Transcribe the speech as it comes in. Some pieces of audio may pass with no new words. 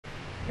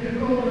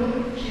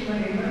திருக்கோவிலும்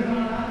ஸ்ரீமதி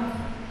பெருமானா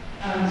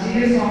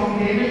ஜிஎஸ் சுவாமி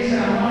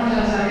தேவேஸ்வர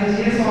ராமானுஜாச்சாரிய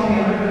ஜிஎஸ் சுவாமி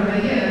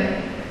அவர்களுடைய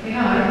மிக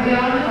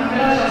அருமையான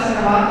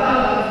மங்களாசாசன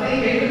வார்த்தாலாபத்தை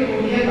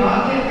கேட்கக்கூடிய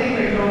பாக்கியத்தை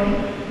பெற்றோம்.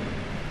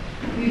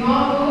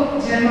 விவாகோ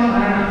ஜென்ம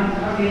மரணம்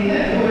அப்படின்னு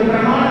ஒரு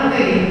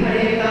பிரமாணத்தை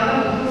அடியதாக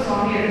புத்தூர்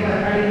சுவாமி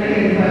எடுப்பார், அடிக்கடி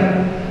எடுப்பார்.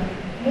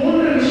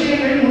 3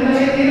 விஷயங்கள்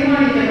முன்னமே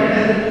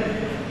தீர்மானிக்கப்பட்டது.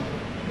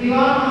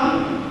 விவாகம்,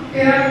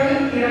 பிறப்பு,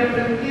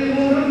 இறப்பு, இது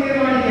 3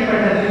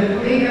 தீர்மானிக்கப்பட்டது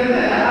அப்படிங்கிறது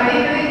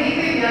அடிக்கடி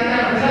கீதை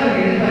வியாக்கியானத்தில்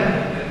அவர் எடுப்பார்.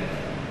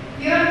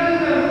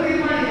 இறப்புங்கிறது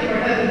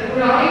தீர்மானிக்கப்பட்டது.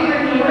 ஒரு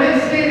ஆயுதங்களோட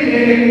எக்ஸ்பைரி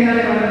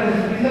டேட் வர்றது,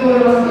 இந்த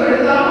ஒரு வஸ்து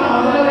எடுத்தாலும்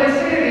அதில் ஒரு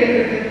எக்ஸ்பைரி டேட்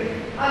இருக்கு.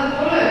 அது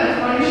போல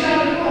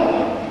மனுஷாவுக்கும்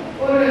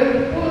ஒரு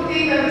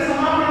பூர்த்திங்கிறது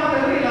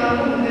சமாபனங்கிறது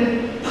எல்லாருக்கும் உண்டு.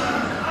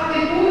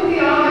 அப்படி பூர்த்தி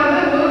ஆகிறத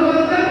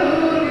ஒருவர்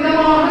ஒரு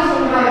விதமாக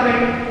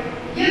சொல்றார்கள்.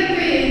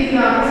 இயற்கை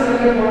எய்தினாக சில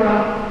பேர்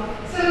போடலாம்,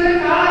 சில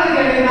பேர் காலத்தை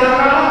அடைந்தார்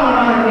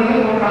காலமானார்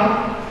அப்படின்னு போடலாம்.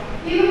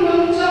 இது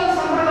கொஞ்சம்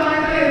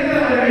சம்பிரதாயத்தில்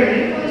இருக்கிறவர்கள்,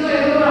 கொஞ்சம்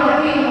ஏதோ ஒரு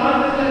ஆன்மீக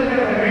மார்க்கத்தில்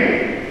இருக்கிறவர்கள்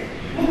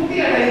முக்தி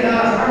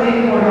அடைந்தார்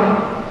அப்படின்னு போடலாம்.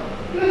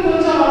 இன்னும்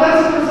கொஞ்சம் அதர்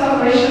ஸ்கூல்ஸ்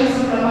ஆஃப்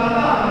வைஷ்ணவிசம்ல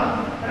பார்த்தா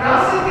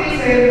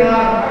ராசத்தில்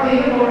சேர்ந்தார்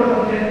அப்படின்னு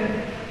போடுறது.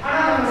 ஆனா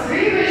நம்ம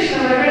ஸ்ரீ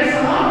வைஷ்ணவர்கள்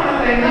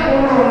சமாபனத்தை என்ன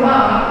போடுறோம்னா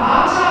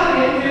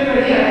ஆச்சாரியன்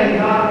திருவடி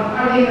அடைந்தார்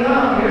அப்படின்னு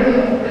தான் நம்ம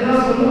எழுதுவோம்,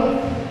 அப்படிதான் சொல்லுவோம்.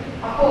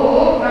 அப்போ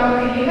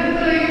நமக்கு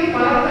இனத்திலையும்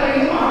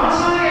பரத்திலையும்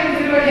ஆச்சாரியன்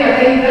திருவடி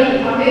அடைதல்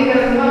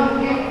அப்படிங்கிறது தான்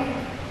முக்கியம்.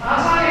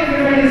 ஆச்சாரியன்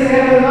திருவடி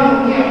சேர்றது தான்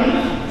முக்கியம்.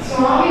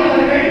 சுவாமி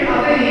அவர்கள்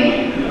அதை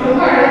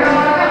ரொம்ப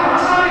அழகாக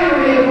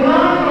ஆச்சாரியனுடைய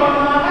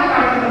குணானுகுணமாக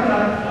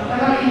காட்டுகிறார்.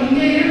 நமக்கு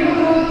இங்கே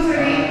இருக்கும்போதும்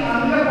சரி,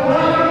 அங்க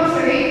போனாலும்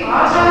சரி,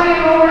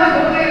 ஆச்சாரியனோட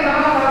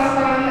போதையதாக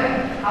பரஸ்பரங்க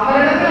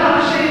அவரிடத்துல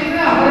ஆசிரித்து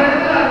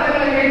அவரிடத்துல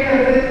அர்த்தங்களை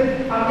கேட்கிறது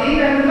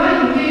அப்படிங்கிறது தான்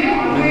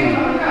இங்கேயும் அங்கேயும்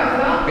நமக்கு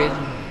அதுதான்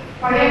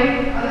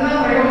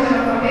அதுதான்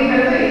பிரயோஜனம்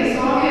அப்படிங்கிறது.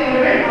 சுவாமி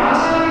அவர்கள்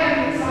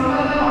ஆச்சாரியன்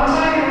சம்பந்தம்,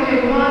 ஆச்சாரியனுடைய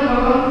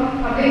குணானுபவம்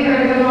அப்படிங்கிற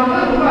விதமாக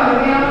ரொம்ப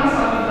அருமையான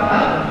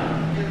சாப்பிட்டார்.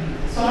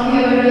 சுவாமி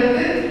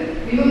அவர்களுக்கு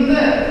மிகுந்த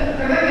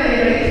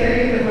கிருதಜ್ಞತೆகளை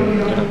தெரிவித்துக்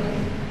கொள்கிறோம்.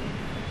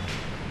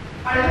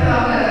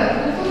 அடுத்ததாக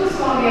புத்தூர்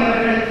சுவாமி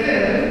அவர்களுக்கு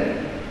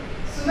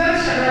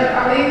சுதர்சனர்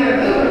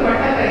அப்படிங்கிறது ஒரு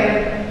பட்ட பெயர்,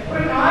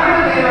 ஒரு காரண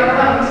பெயராக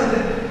தான் அமைச்சது.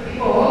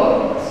 இப்போ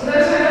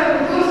சுதர்சனர்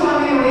புத்தூர்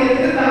சுவாமியுடைய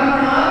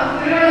திருத்தகப்பனார்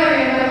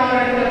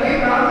திருவள்ளுவர்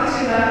போய்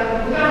பிரார்த்திச்சிருந்தார்,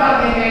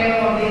 புத்திரபாக்கியம்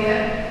வேணும் அப்படின்னு.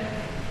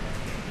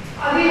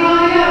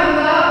 அதிகாரியா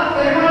இருந்தா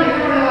பெருமாள்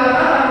என்ன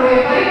பண்ணுவார்னா தன்னுடைய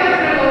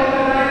பரிகாரங்களை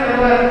ஒருத்தர் தான்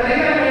தருவார்,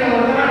 பரிகாரங்களை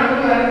ஒருத்தர்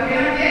அனுப்புவார்.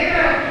 ஏன்னா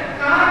கேட்கிற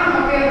காரணம்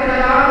அப்பேற்பட்ட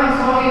காரணம்,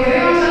 சுவாமி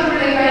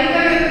விரைவாசனுடைய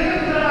கைங்கரியத்துக்கு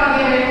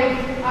புத்திரபாக்கியம் வேணும்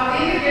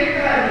அப்படின்னு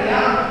கேட்கிறார்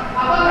இல்லையா?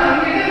 அப்போ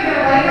தன்கிட்ட இருக்கிற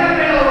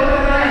பரிகாரங்களை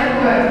ஒருத்தர் தான்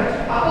அனுப்புவார்.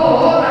 அப்போ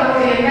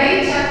தன்னுடைய கை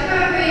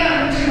சக்கரத்தையே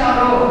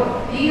அனுப்பிச்சுட்டாரோ,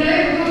 நீங்களே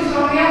புத்தூர்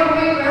சுவாமியா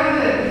போய்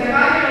பிறந்து இந்த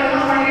காரியங்கள்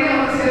எல்லாம் பண்ணிட்டு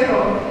நமக்கு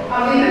சேர்க்கிறோம்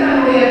அப்படின்னு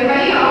தன்னுடைய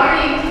கை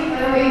ஆடி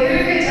தன்னுடைய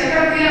திருக்கை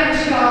சக்கரத்தையே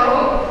அனுப்பிச்சுட்டாரோ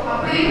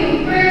அப்படின்னு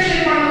உத்வேஷை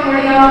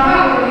பண்ணும்படியாக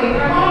அவருடைய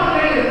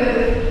பிரபாவங்கள்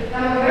இருந்தது.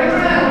 நம்ம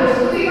வெறுமன ஒரு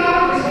சுத்திக்காக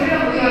அப்படி சொல்லிட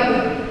முடியாது.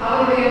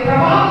 அவருடைய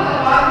பிரபாவத்தை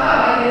பார்த்தா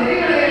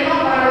எதிரிகளை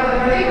எல்லாம்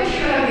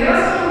பிரதிபட்சிகளை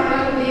நிரசனம்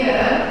பண்ணக்கூடிய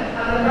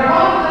அந்த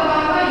பிரபாவத்தை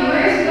பார்த்தா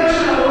இவரே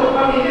சுதர்சனரோ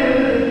அப்படின்னு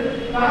இருந்தது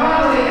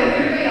பகவானுடைய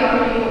திருக்கை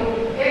ஆடியோ.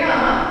 ஏன்னா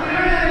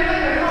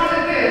திருவள்ளுவரில்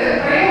பெருமாளுக்கு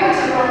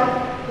பிரயோகச்சரம்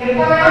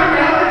எப்போதான்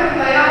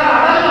கிளம்புறதுக்கு தயாரா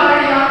அடல்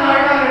ஆடியான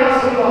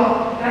ஆழ்வார்கள்லாம் சொல்லுவோம்.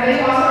 நிறைய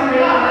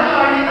வாசனங்கள் அடல்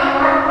ஆடினா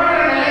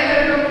புறப்படுற நிலையில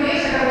இருக்கக்கூடிய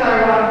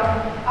சக்கரத்தாழ்வார்.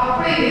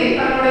 அப்படி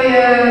தன்னுடைய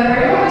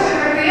பிரயோக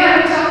சக்கரத்தையே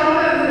அனுப்பிச்சாலும்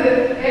இருந்தது.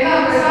 ஏன்னா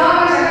பெசாம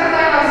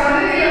சக்கரத்தாழ்வார்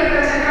சன்னதியில்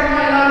இருக்கிற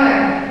சக்கரமா இல்லாம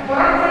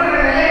புறப்படுற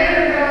நிலையில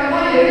இருக்கிறவங்க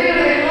தான்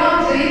எதிரிகளை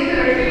எல்லாம் ஜெயித்து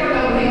வெற்றி கொள்ள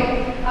முடியும்.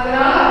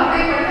 அதனால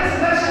அப்படிப்பட்ட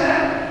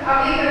சுதர்சனர்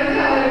அப்படிங்கிறது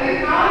அவருக்கு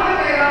காரண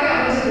பெயராக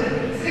அமைச்சது.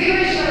 ஸ்ரீ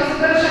வைஷ்ணவ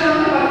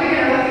சுதர்சனம்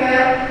பத்திரிகை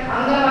நடத்தினார்.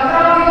 அந்த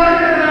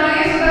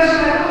பத்திராதிகாரத்தினாலேயே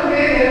சுதர்சனருக்கு ஒரு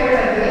பேர்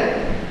ஏற்பட்டது.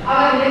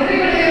 அவர்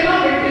எதிரிகளை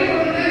எல்லாம் வெற்றி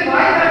கொண்டு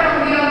வாய் தர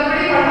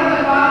முடியாதபடி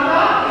பண்ணதை பார்த்தா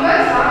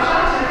இவர்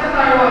சாட்சாத்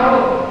சக்கரத்தாழ்வாரோ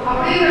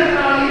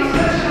அப்படிங்கிறதுனாலேயும்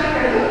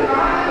சுதர்சனருக்கு ஒரு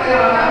காரண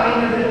பெயராக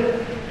அமைந்தது.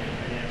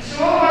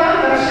 சோபன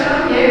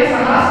தர்சனம் ஏக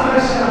சகா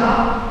சுதர்சனா,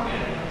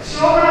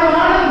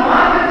 சோபனமான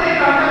மார்க்கத்தை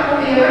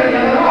காட்டக்கூடியவர்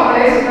எவரோ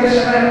அவரே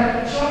சுதர்சனர்.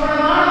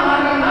 சோபனமான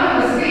மார்க்கம்னா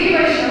நம்ம ஸ்ரீ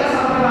வைஷ்ணவ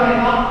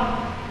சம்பிரதாயம் தான்.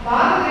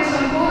 பாரத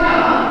தேசம் பூரா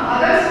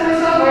அதர்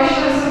ஸ்கூல்ஸ் ஆஃப்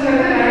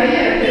வைஷ்ணவிசம்ங்கிறது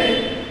நிறைய இருக்கு.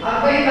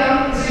 அத்வைதம்,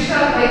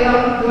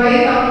 விசிஷ்டாத்வைதம்,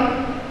 துவைதம்,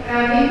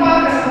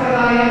 நிம்பார்க்க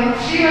சம்பிரதாயம்,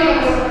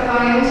 ஸ்ரீவல்லப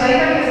சம்பிரதாயம்,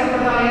 சைதன்ய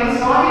சம்பிரதாயம்,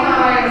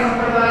 சுவாமிநாராயண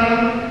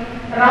சம்பிரதாயம்,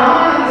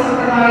 ராமானந்த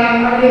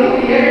சம்பிரதாயம் அப்படின்னு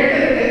ஒரு 7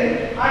 இருக்கு.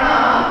 ஆனா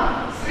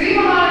ஸ்ரீ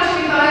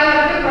மகாலட்சுமி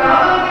தாயாருக்கு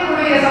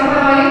பிராதான்யமுடைய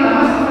சம்பிரதாயம்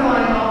நம்ம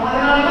சம்பிரதாயம் தான்.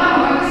 அதனாலதான்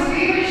நமக்கு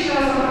ஸ்ரீ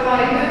வைஷ்ணவ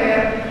சம்பிரதாயம்னு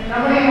பெயர்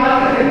நம்முடைய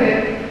மார்க்கத்துக்கு.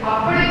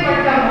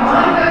 அப்படிப்பட்ட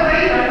மார்க்கத்தை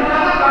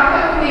நன்றாக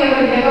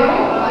காட்டக்கூடியவர் எவரோ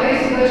அவரே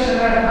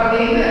சுதர்சனர்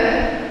அப்படின்னு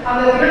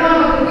அந்த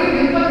திருநாமத்துக்கு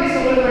விற்பத்தி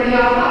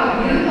சொல்லும்படியாக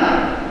அவர்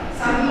இருந்தார்.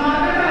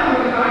 சன்மார்க்கத்தை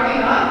நமக்கு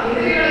காட்டினார்.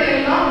 எதிரிகளை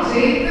எல்லாம்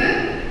ஜெயித்து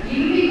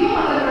இன்னைக்கும்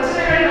அந்த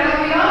பிரச்சனைகள்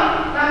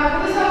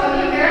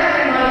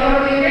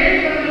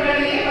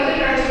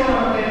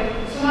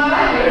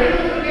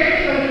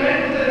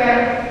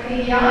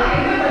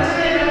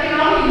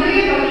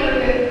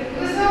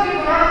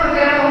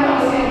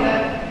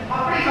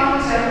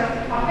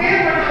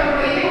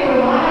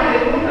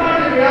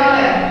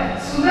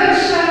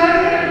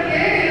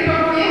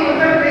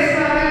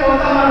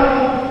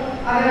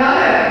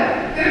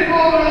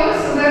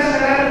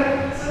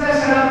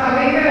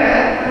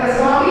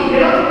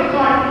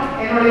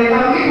தன்னுடைய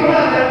தம்பி போல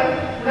அவர்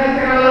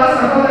உடற்பிறவாத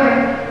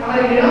சகோதரன்.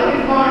 அவர் இளம்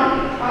வித்வான்.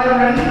 அவர்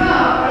நல்லா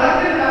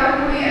வளர்த்து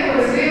தரக்கூடிய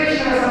ஒரு ஸ்ரீ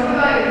வைஷ்ணவ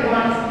சம்பிரதாய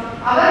வித்வான்.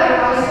 அவர்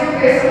அவசியம்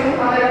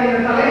பேசணும். அதற்கு இந்த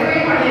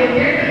தலைப்பையும் அடைய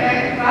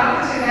கேட்டுட்டேன்,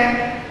 பிரார்த்திச்சுட்டேன்.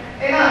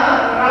 ஏன்னா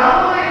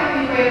ராமாயணம்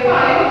இப்ப எப்போ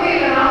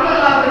அயோத்தியில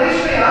ராமலல்லா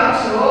பிரதிஷ்டை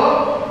ஆச்சோ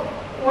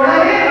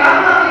உடனே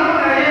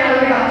ராமநாதனும் நிறைய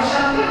கிளம்பிடான்,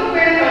 சப்த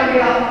ரூபேன்னு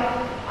கிளம்பிடான்.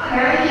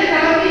 நிறைய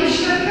கிளம்பி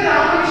இஷ்டத்துக்கு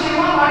ராம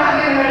விஷயமா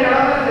பாடகங்கள்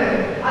கிளம்புறது.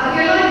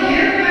 அதுக்கெல்லாம்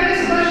ஏற்கனவே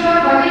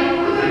சுதர்ஷனர் பதில்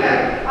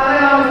கொடுத்துருக்காரு. அதை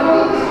நாம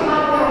தொகுத்து சொன்னா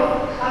போறோம்.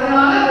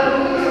 அதனால அதை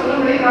தொகுத்து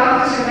சொல்லும்படி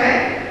பிரார்த்திச்சுட்டேன்.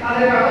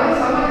 அதற்கு அவர்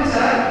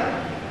சம்மதிச்சார்.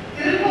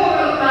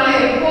 திருக்கோவிலுக்குனாலே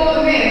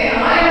எப்போதுமே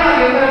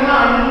ஆயனார்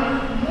எம்பெருமான்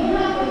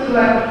மூணா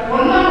கொடுத்துருவார்.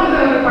 ஒன்னா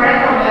கொடுத்தவருக்கு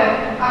பழக்கம் இல்லை.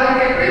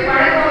 அவருக்கு எப்படி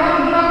பழக்கம்னா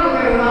மூணா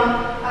கொடுக்கறது தான்.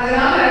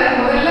 அதனால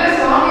முதல்ல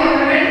சுவாமி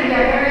அவர்கள் இங்கே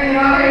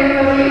அக்கறையாக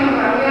எழுந்தவர்களே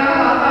நமக்கு அருமையாக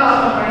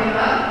வார்த்தாலாபம்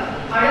பண்ணினார்.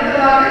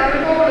 அடுத்ததாக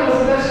திருக்கோவில்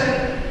சுதர்ஷன்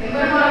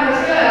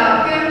எம்பெருமானிடத்துல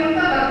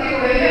அத்தியந்த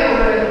பக்தியுடைய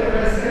ஒரு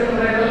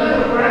நல்ல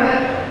ஒரு குழந்தை,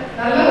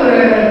 நல்ல ஒரு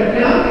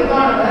இளம்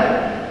வித்வானவர்.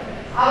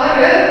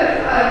 அவர்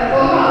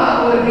பொதுவா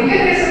ஒரு திவ்ய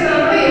தேசத்துல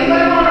கூட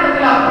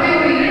எம்பெருமானிடத்துல அப்படி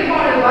ஒரு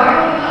ஈடுபாடு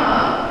வரணும்னா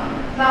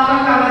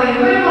நமக்கு அவர்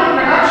எம்பெருமான்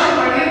கடாட்சம்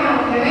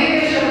பண்ணிடணும்.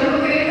 நினைவேஷன்னு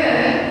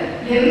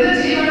எந்த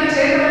ஜீவனை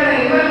சேர்ந்தவரை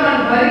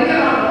எம்பெருமான்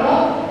பறிக்கிறானோ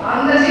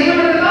அந்த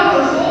ஜீவனுக்கு தான்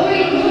ஒரு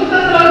கோவில்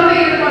மூர்த்தத்துல கூட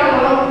ஈடுபாடு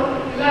வரும்.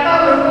 இல்லாட்டா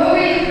ஒரு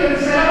கோவிலுக்கு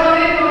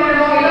சிரமமே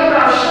தோணும், இல்லை ஒரு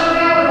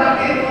அஷ்டமே ஒரு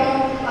பக்தி இருக்கும்.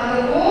 அந்த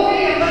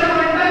கோவில்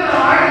எம்பெருமான்கிட்ட ஒரு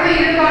ஆழ்ந்த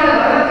ஈடுபாடு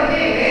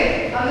வரத்துக்கே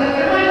அந்த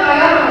பெருமாள்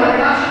தாயார் நம்ம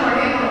கடாட்சம்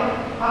பண்ணிடணும்.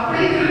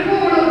 அப்படி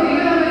திருக்கோவிலூர்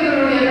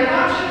திவ்யதம்பதிகளுடைய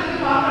கடாட்சத்துக்கு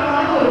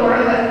பாத்திரமான ஒரு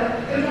குழந்தை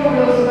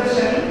திருக்கோவிலூர்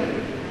சுதர்ஷன்.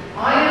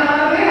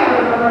 ஆயனாரே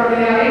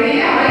அவருடைய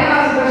ஐடியா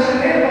ஆயனார்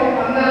சுதர்ஷனே இருக்கும்.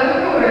 அந்த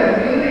அளவுக்கு ஒரு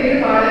மிகுந்த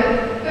ஈடுபாடு.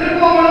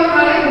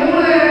 திருக்கோவிலூர்னாலே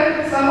 3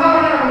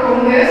 சம்பாவனை நமக்கு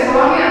உண்டு.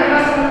 சுவாமி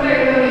அட்ராசனத்தில்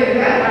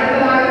எழுதியிருக்க.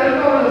 அடுத்ததாக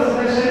திருக்கோவிலூர்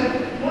சுதர்ஷன்.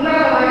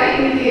 மூன்றாவதாக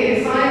இன்னைக்கு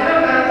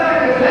சாயந்தரம்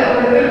கர்த்தாட்டத்தில்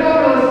ஒரு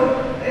திருக்கோவிலூர்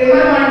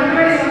எம்பெருமான்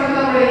திருவடி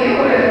சம்பந்தமுடைய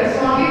ஒரு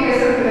சுவாமி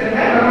பேசுறதுக்கு இருக்க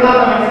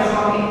ரகுலாபரண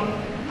சுவாமி.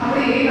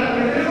 அப்படி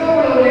நமக்கு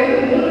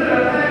திருக்கோவிலூர்லேருந்து 3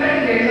 ரத்னங்கள்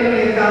இங்கே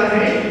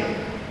எழுதியிருக்கார்கள்.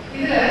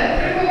 இதுல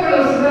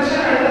திருக்கோவிலூர்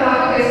சுதர்ஷன்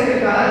அடுத்ததாக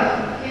பேசியிருக்கார்.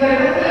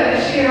 இவரிடத்துல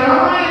ஸ்ரீ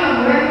ராமாயண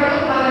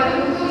முரண்களும் அதற்கு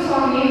புத்தூர்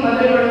சுவாமியின்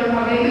பதில்களும்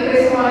அப்படின்னு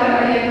பேசுமாறு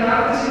அடியை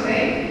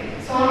பிரார்த்திச்சுட்டேன்.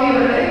 சுவாமி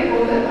அவர்களை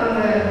இப்போது அந்த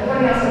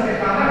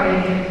உபன்யாசத்திற்காக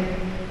அழைக்கிறேன்.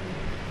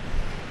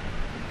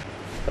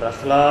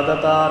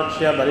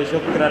 प्रह्लादतार्क्ष्य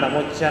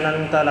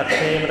बलिशुक्रनमुच्यनन्त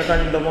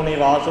लक्ष्मीमृकण्डमुनि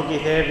वासुकि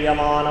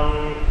सेव्यमानं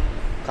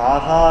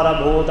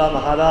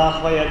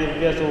काधारभूतमहदाह्वय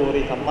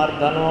दिव्यसूरि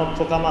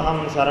सम्मर्दनोत्सुकमहं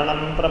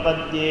शरणं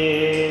प्रपद्ये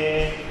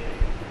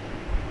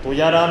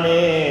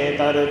துயரமே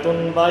தரு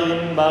துன்ப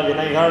இன்ப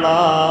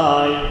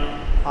வினைகளாய்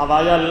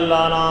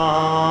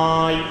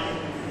அவையல்லனாய்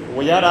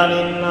உயர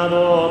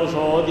நின்னதோர்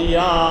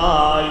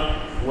சோதியாய்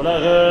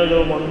உலகேழு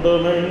முண்டு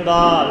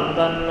மிழ்ந்தான்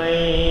தன்னை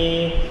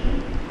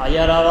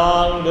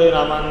அயரவாங்கு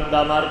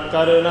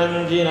நமந்தமர்கரு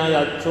நஞ்சினை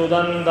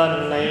அச்சுதன்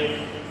தன்னை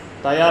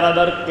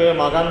தயரதற்கு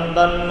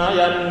மகந்தன்னை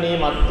அன்னி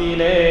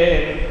மத்திலே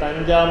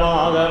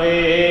தஞ்சமாகவே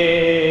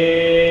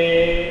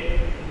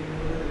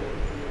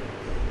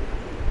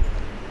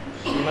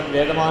ஸ்ரீமத்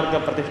வேதமார்க்க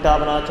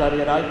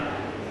பிரதிஷ்டாபனாச்சாரியராய்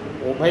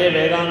உபய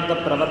வேதாந்த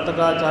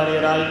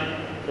பிரவர்த்தகாச்சாரியராய்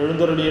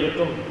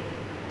எழுந்தருளியிருக்கும்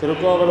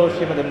திருக்கோவலூர்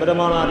ஸ்ரீமத்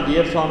எம்பெருமானார்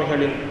ஜீயர்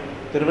சுவாமிகளின்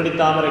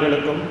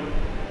திருவடித்தாமரைகளுக்கும்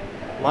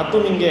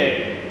மற்றும் இங்கே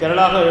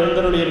திரளாக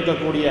எழுந்தருளி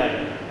இருக்கக்கூடிய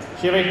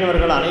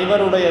ஸ்ரீவைஷ்ணவர்கள்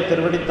அனைவருடைய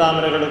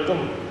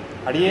திருவடித்தாமரைகளுக்கும்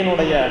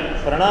அடியேனுடைய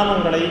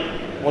பிரணாமங்களை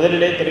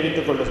முதலிலே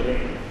தெரிவித்துக்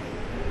கொள்ளுகிறேன்.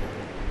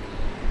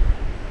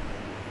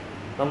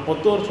 நம்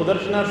புத்தூர்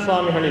சுதர்சனர்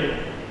சுவாமிகளின்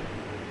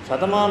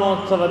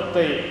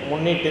சதமானோத்சவத்தை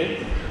முன்னிட்டு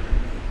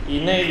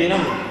இன்னைய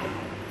தினம்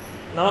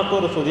நமக்கு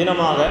ஒரு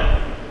சுதினமாக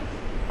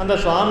அந்த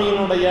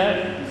சுவாமியினுடைய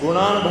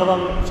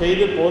குணானுபவம்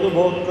செய்து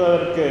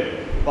பொதுபோக்குவதற்கு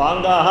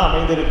பாங்காக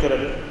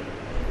அமைந்திருக்கிறது.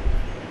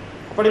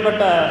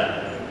 அப்படிப்பட்ட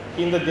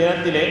இந்த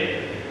தினத்திலே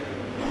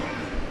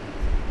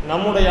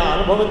நம்முடைய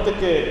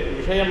அனுபவத்துக்கு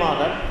விஷயமாக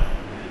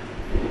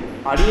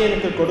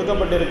அடியனுக்கு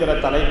கொடுக்கப்பட்டிருக்கிற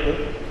தலைப்பு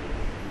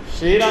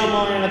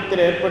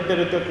ஸ்ரீராமாயணத்தில்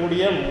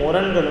ஏற்பட்டிருக்கக்கூடிய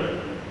முரண்களும்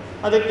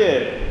அதுக்கு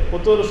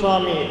புத்தூர்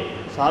சுவாமி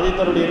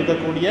சாதித்தருளி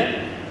இருக்கக்கூடிய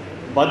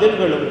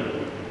பதில்களும்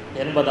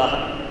என்பதாக.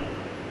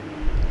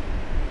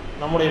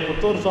 நம்முடைய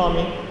புத்தூர்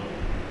சுவாமி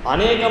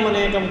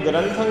அநேகம்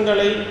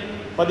கிரந்தங்களை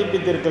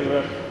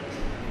பதிப்பித்திருக்கிறார்.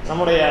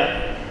 நம்முடைய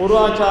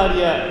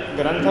பூர்வாச்சாரிய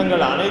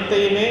கிரந்தங்கள்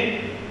அனைத்தையுமே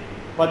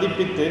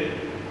பதிப்பித்து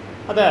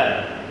அதை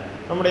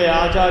நம்முடைய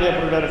ஆச்சாரிய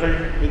புருடர்கள்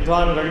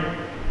வித்வான்கள்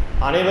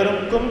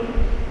அனைவருக்கும்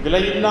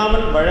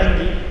விலையில்லாமல்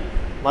வழங்கி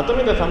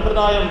மற்றும் இந்த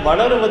சம்பிரதாயம்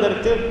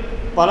வளருவதற்கு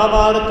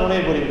பலவாறு துணை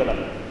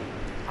புரிந்தனர்.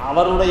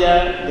 அவருடைய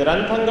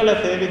கிரந்தங்களை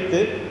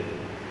சேவித்து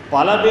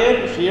பல பேர்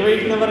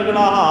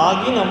ஸ்ரீவைஷ்ணவர்களாக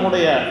ஆகி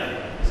நம்முடைய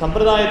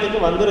சம்பிரதாயத்துக்கு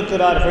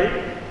வந்திருக்கிறார்கள்.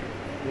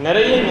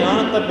 நிறைய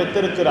ஞானத்தை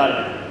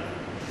பெற்றிருக்கிறார்கள்.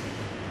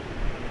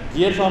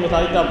 ஜீயர் சுவாமி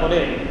சாதித்தா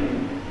போலே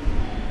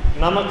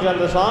நமக்கு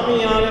அந்த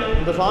சுவாமியால்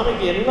இந்த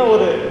சுவாமிக்கு என்ன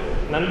ஒரு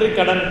நன்றி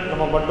கடன்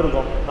நம்ம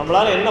பட்டிருக்கோம்,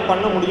 நம்மளால் என்ன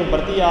பண்ண முடியும்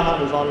பிரத்தியாக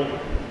அந்த சுவாமிக்கு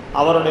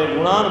அவருடைய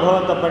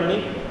குணானுபவத்தை பண்ணி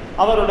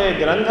அவருடைய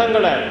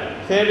கிரந்தங்களை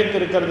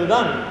சேவித்திருக்கிறது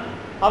தான்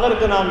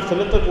அவருக்கு நாம்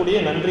செலுத்தக்கூடிய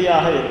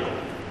நன்றியாக இருக்கும்.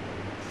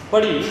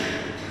 அப்படி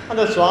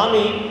அந்த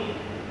சுவாமி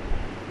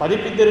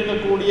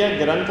பதிப்பித்திருக்கக்கூடிய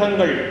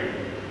கிரந்தங்கள்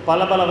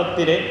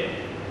பலவற்றிலே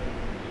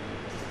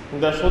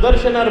இந்த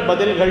சுதர்சனர்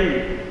பதில்கள்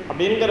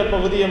அப்படிங்கிற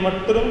பகுதியை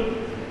மட்டும்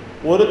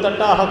ஒரு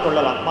தட்டாக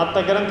கொள்ளலாம். மற்ற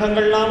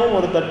கிரந்தங்கள்லாமும்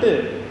ஒரு தட்டு,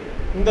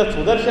 இந்த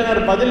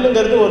சுதர்சனர்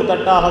பதிலுங்கிறது ஒரு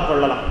தட்டாக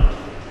கொள்ளலாம்.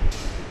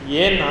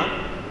 ஏன்னா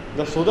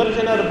இந்த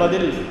சுதர்சனர்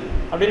பதில்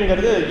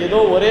அப்படிங்கிறது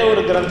ஏதோ ஒரே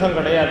ஒரு கிரந்தம்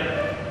கிடையாது.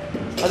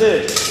 அது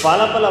பல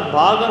பல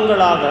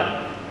பாகங்களாக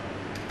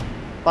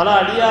பல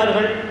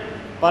அடியார்கள்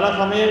பல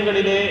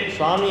சமயங்களிலே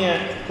சுவாமியை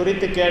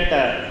குறித்து கேட்ட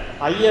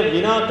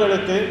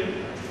வினாக்களுக்கு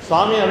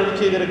சுவாமி அருள்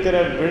செய்திருக்கிற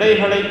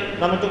விடைகளை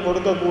நமக்கு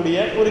கொடுக்கக்கூடிய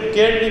ஒரு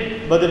கேள்வி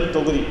பதில்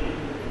தொகுதி.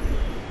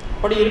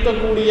 அப்படி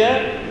இருக்கக்கூடிய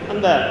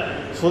அந்த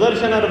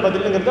சுதர்சனர்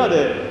பதிலுங்கிறது அது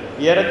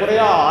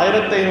ஏறக்குறைய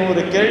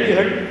 1500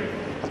 கேள்விகள்.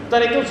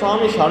 அத்தனைக்கும்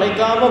சுவாமி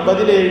சளைக்காமல்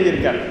பதில்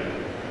எழுதியிருக்கார்.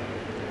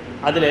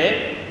 அதில்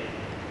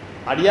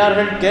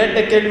அடியார்கள் கேட்ட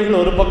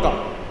கேள்விகள் ஒரு பக்கம்,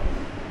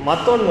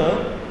 மற்றொன்று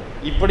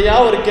இப்படியா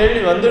ஒரு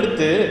கேள்வி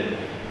வந்துடுத்து,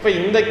 இப்போ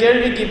இந்த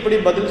கேள்விக்கு இப்படி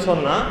பதில்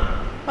சொன்னால்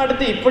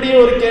அடுத்து இப்படியே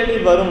ஒரு கேள்வி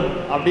வரும்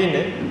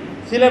அப்படின்னு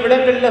சில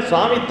இடங்களில்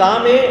சுவாமி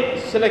தாமே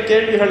சில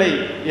கேள்விகளை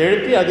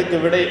எழுப்பி அதுக்கு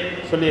விடை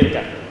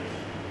சொல்லியிருக்கார்.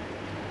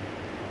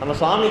 நம்ம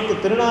சுவாமிக்கு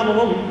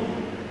திருநாமமும்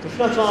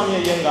கிருஷ்ணசுவாமி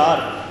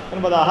ஐயங்கார்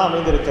என்பதாக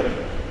அமைந்திருக்கிறது.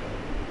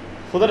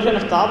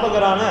 சுதர்சன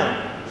ஸ்தாபகரான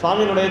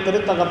சுவாமியினுடைய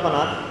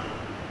திருத்தகப்பனார்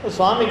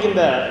சுவாமிக்கு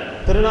இந்த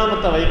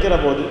திருநாமத்தை வைக்கிற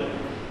போது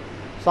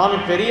சுவாமி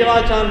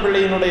பெரியவாச்சான்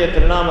பிள்ளையினுடைய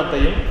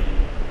திருநாமத்தையும்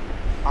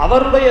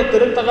அவருடைய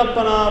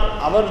திருத்தகப்பனார்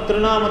அவர்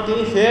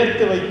திருநாமத்தையும்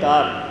சேர்த்து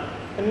வைத்தார்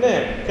என்று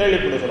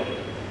கேள்விப்படுகிறோம்.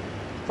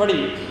 அப்படி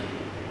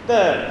இந்த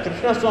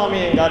கிருஷ்ணசுவாமி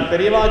ஐயங்கார்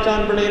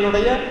பெரியவாச்சான்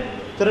பிள்ளையினுடைய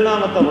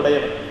திருநாமத்தை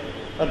உடையவர்.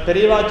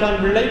 பெரியவாச்சான்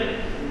பிள்ளை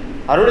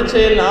அருள்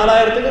செயல்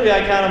 4000க்கும்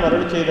வியாக்கியானம்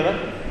அருள் செய்தவர்.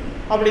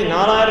 அப்படி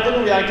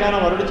 4000க்கும்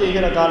வியாக்கியானம் அருள்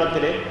செய்கிற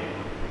காலத்திலே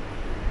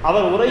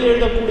அவர் உரை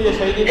எழுதக்கூடிய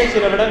செய்தியில்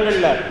சில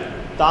இடங்களில்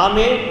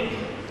தாமே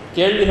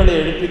கேள்விகளை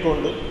எழுப்பிக்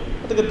கொண்டு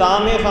அதுக்கு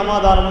தாமே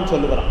சமாதானமும்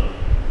சொல்லுகிறான்.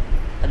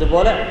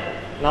 அதுபோல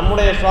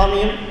நம்முடைய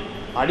சுவாமியும்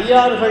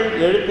அடியார்கள்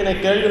எழுப்பின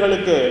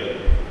கேள்விகளுக்கு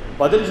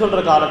பதில்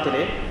சொல்கிற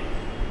காலத்திலே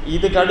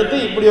இதுக்கு அடுத்து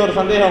இப்படி ஒரு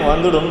சந்தேகம்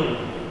வந்துடும்,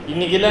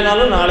 இன்னைக்கு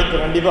இல்லைனாலும் நாளைக்கு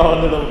கண்டிப்பாக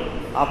வந்துடும்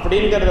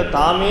அப்படிங்கிறத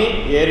தாமே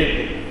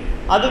ஏறிட்டு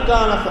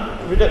அதுக்கான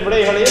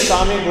விடைகளையும்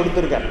தாமே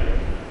கொடுத்துருக்கார்.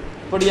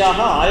 இப்படியாக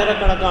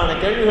ஆயிரக்கணக்கான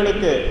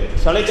கேள்விகளுக்கு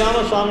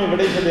சளைக்காம சுவாமி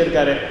விடை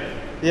சொல்லியிருக்காரு.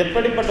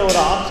 எப்படிப்பட்ட ஒரு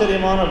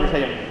ஆச்சரியமான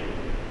விஷயம்.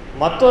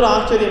 மற்றொரு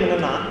ஆச்சரியம்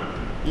என்னன்னா,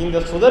 இந்த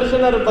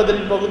சுதர்சனர்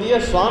பதில் பகுதியை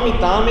சுவாமி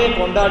தாமே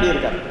கொண்டாடி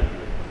இருக்கார்.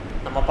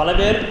 நம்ம பல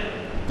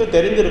பேருக்கு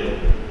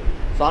தெரிந்திருக்கும்.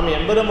 சுவாமி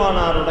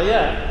எம்பெருமானாருடைய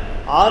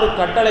 6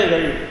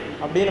 கட்டளைகள்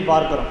அப்படின்னு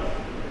பார்க்கிறோம்.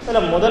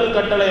 இதில் முதல்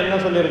கட்டளை என்ன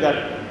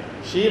சொல்லியிருக்கார்?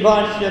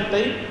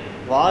 ஸ்ரீபாஷ்யத்தை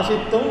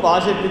வாசித்தும்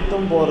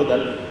வாசிப்பித்தும்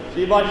போறுதல்.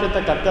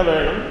 ஸ்ரீபாஷ்யத்தை கற்க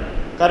வேணும்,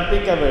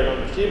 கற்பிக்க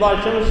வேணும்.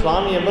 ஸ்ரீபாஷ்யம்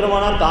சுவாமி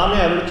எம்பெருமானார் தாமே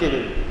அருள்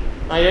செய்தது.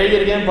 நான்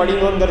எழுதியிருக்கேன்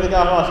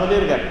படிங்கோங்கிறதுக்காக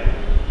சொல்லியிருக்கார்,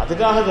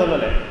 அதுக்காக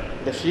சொல்லலை.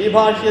 இந்த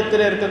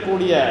ஸ்ரீபாஷ்யத்தில்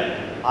இருக்கக்கூடிய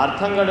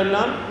அர்த்தங்கள்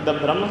எல்லாம் இந்த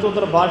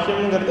பிரம்மசூத்திர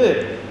பாஷ்யம்ங்கிறது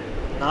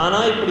நானா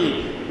இப்படி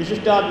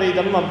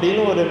விசிஷ்டாத்வைதம்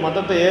அப்படின்னு ஒரு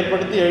மதத்தை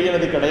ஏற்படுத்தி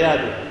எழுதினது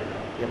கிடையாது.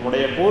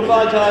 நம்முடைய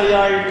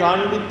பூர்வாச்சாரியால்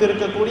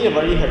காண்பித்திருக்கக்கூடிய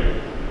வழிகள்,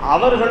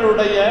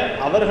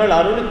 அவர்கள்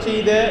அருள்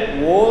செய்த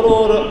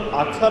ஓரொரு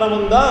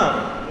அக்ஷரமும் தான்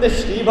இந்த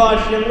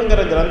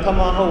ஸ்ரீபாஷ்யம்ங்கிற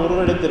கிரந்தமாக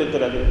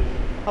உருவெடுத்திருக்கிறது.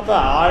 அப்போ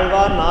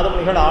ஆழ்வார்,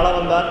 நாதமுனிகள்,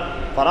 ஆளவந்தார்,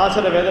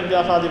 பராசர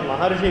வேதவியாசாதி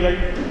மகர்ஷிகள்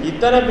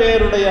இத்தனை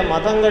பேருடைய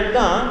மதங்கள்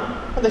தான்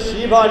அந்த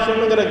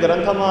ஸ்ரீபாஷ்யம்ங்கிற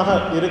கிரந்தமாக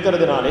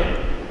இருக்கிறதுனாலே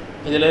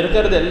இதில்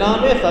இருக்கிறது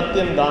எல்லாமே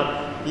சத்தியம்தான்.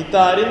 இதை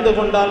அறிந்து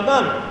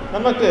கொண்டால்தான்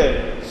நமக்கு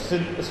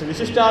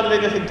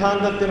விசிஷ்டாத்வைத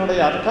சித்தாந்தத்தினுடைய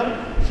அர்த்தம்,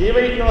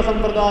 ஸ்ரீவைஷ்ணவ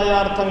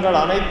சம்பிரதாயார்த்தங்கள்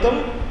அனைத்தும்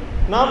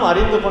நாம்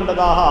அறிந்து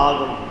கொண்டதாக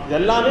ஆகும்.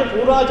 இதெல்லாமே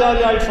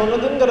பூர்வாச்சாரியால்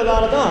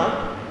சொன்னதுங்கிறதால தான்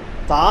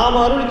தாம்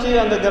அருள்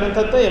செய்த அந்த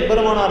கிரந்தத்தை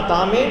எம்பெருமானார்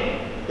தாமே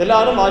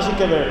எல்லாரும்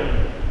வாசிக்க வேண்டும்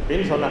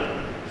அப்படின்னு சொன்னார்.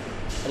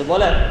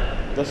 அதுபோல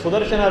இந்த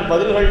சுதர்சனர்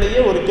பதில்கள்லேயே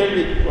ஒரு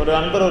கேள்வி ஒரு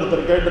அன்பர்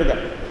ஒருத்தர்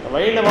கேட்டிருக்கார்,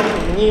 வைணவம்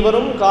இனி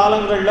வரும்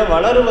காலங்களில்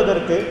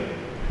வளருவதற்கு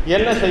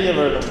என்ன செய்ய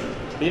வேண்டும்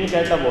அப்படின்னு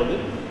கேட்டபோது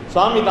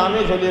சுவாமி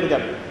தாமே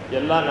சொல்லியிருக்கார்,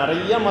 எல்லாம்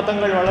நிறைய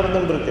மதங்கள்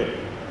வளர்ந்துருக்கு,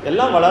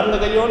 எல்லாம் வளர்ந்த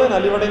கையோடு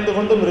நலிவடைந்து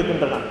கொண்டும்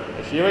இருக்கின்றன.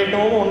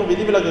 ஸ்ரீவைஷ்ணவமும் ஒன்றும்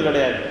விதிவிலக்கு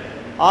கிடையாது.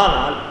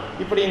 ஆனால்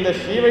இப்படி இந்த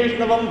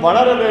ஸ்ரீவைஷ்ணவம்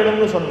வளர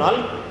வேணும்னு சொன்னால்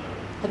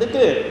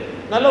அதுக்கு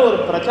நல்ல ஒரு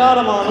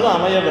பிரச்சாரமானது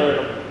அமைய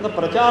வேண்டும். இந்த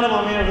பிரச்சாரம்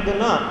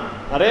அமையிறதுன்னா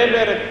நிறைய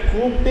பேரை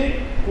கூப்பிட்டு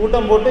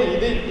கூட்டம் போட்டு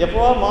இது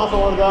எப்போ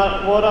மாதம்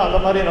ஒரு அந்த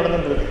மாதிரி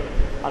நடந்துட்டுருக்கு.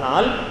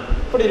 ஆனால்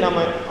இப்படி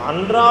நம்ம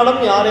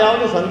அன்றாடம்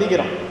யாரையாவது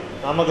சந்திக்கிறோம்,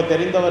 நமக்கு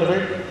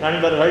தெரிந்தவர்கள்,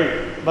 நண்பர்கள்,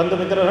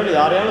 பந்துமித்திரர்கள்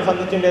யாரையாவது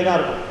சந்திச்சுட்டே தான்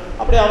இருக்கும்.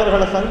 அப்படி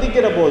அவர்களை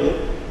சந்திக்கிற போது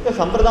இந்த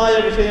சம்பிரதாய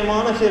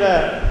விஷயமான சில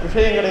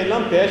விஷயங்களை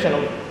எல்லாம்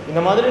பேசணும். இந்த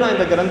மாதிரி நான்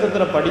இந்த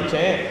கிரந்தத்தில்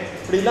படித்தேன்,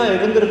 இப்படிலாம்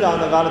இருந்திருக்கு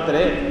அந்த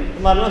காலத்தில்,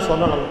 இந்த மாதிரிலாம்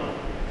சொல்லணும்.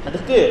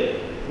 அதுக்கு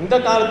இந்த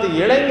காலத்து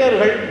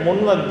இளைஞர்கள்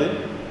முன்வந்து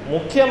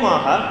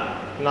முக்கியமாக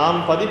நாம்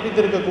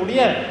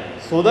பதிப்பித்திருக்கக்கூடிய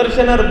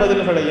சுதர்சனர்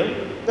பதில்களையும்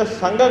இந்த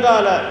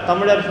சங்ககால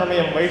தமிழர்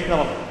சமயம்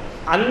வைஷ்ணவம்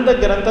அந்த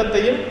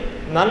கிரந்தத்தையும்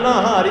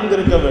நன்னாக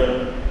அறிந்திருக்க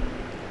வேண்டும்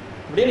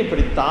அப்படின்னு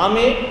இப்படி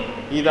தாமே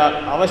இதை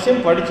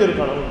அவசியம்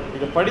படிச்சிருக்கணும்.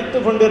 இது படித்து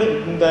கொண்டு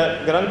இந்த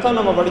கிரந்தம்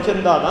நம்ம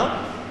படிச்சிருந்தாதான்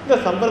இந்த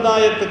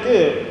சம்பிரதாயத்துக்கு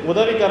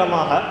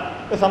உதவிகரமாக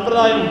இந்த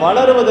சம்பிரதாயம்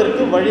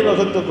வளருவதற்கு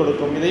வழிவகுத்து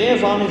கொடுக்கும். இதையே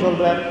சுவாமி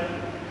சொல்கிறார்,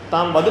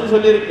 தாம் பதில்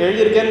சொல்லி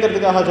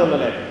எழுதியிருக்கேங்கிறதுக்காக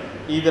சொல்லலை,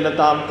 இதில்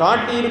தாம்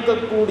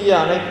காட்டியிருக்கக்கூடிய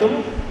அனைத்தும்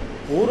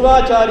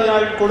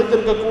பூர்வாச்சாரியால்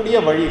கொடுத்திருக்கக்கூடிய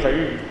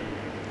வழிகள்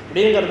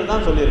அப்படிங்கிறது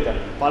தான் சொல்லியிருக்கார்.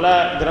 பல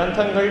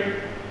கிரந்தங்கள்,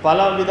 பல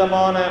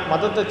விதமான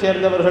மதத்தை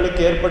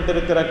சேர்ந்தவர்களுக்கு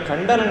ஏற்பட்டிருக்கிற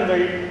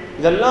கண்டனங்கள்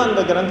இதெல்லாம்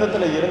அந்த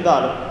கிரந்தத்தில்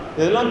இருந்தாலும்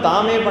இதெல்லாம்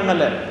தாமே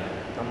பண்ணலை,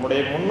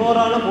 நம்முடைய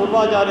முன்னோரான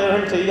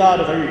பூர்வாச்சாரியர்கள்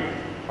செய்தார்கள்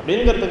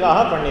அப்படிங்கிறதுக்காக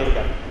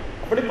பண்ணியிருக்கார்.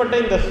 அப்படிப்பட்ட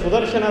இந்த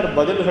சுதர்சனர்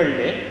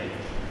பதில்களிலே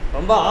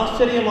ரொம்ப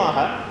ஆச்சரியமாக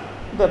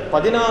இந்த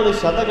 14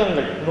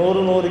 சதகங்கள்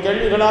 100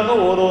 கேள்விகளாக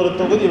ஒரு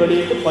தொகுதி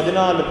வெளியிட்டு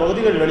 14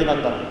 பகுதிகள்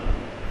வெளிவந்தன.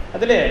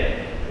 அதில்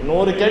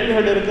 100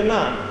 கேள்விகள் இருக்குன்னா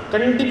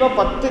கண்டிப்பாக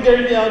 10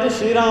 கேள்வியாவது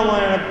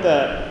ஸ்ரீராமாயணத்தை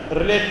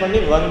ரிலேட் பண்ணி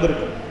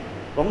வந்திருக்கும்.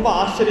 ரொம்ப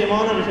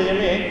ஆச்சரியமான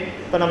விஷயமே,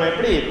 இப்போ நம்ம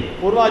எப்படி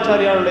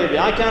பூர்வாச்சாரியாருடைய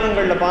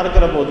வியாக்கியானங்களில்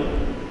பார்க்கிற போது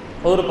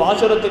ஒரு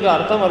பாசுரத்துக்கு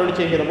அர்த்தம் அருளி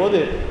செய்கிற போது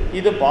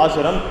இது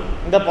பாசுரம்,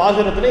 இந்த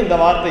பாசுரத்தில் இந்த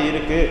வார்த்தை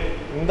இருக்குது,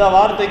 இந்த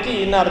வார்த்தைக்கு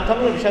இன்ன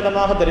அர்த்தம்னு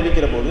விஷதமாக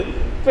தெரிவிக்கிற போது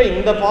இப்போ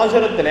இந்த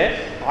பாசுரத்தில்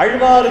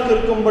ஆழ்வாருக்கு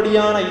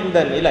இருக்கும்படியான இந்த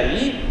நிலை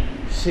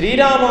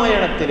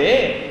ஸ்ரீராமாயணத்திலே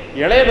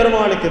இளைய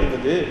பெருமாளுக்கு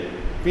இருந்தது,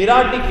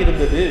 பிராட்டிக்கு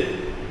இருந்தது,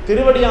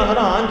 திருவடியாக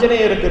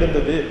ஆஞ்சநேயருக்கு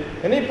இருந்தது.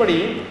 இப்படி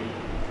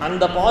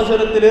அந்த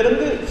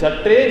பாசுரத்திலிருந்து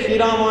சற்றே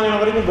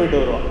ஸ்ரீராமாயணம் வரைக்கும் போயிட்டு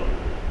வருவார்.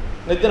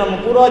 இது நம்ம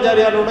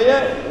பூர்வாச்சாரியாருடைய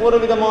ஒரு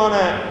விதமான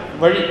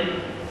வழி.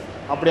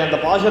 அப்படி அந்த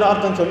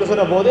பாசுரார்த்தம்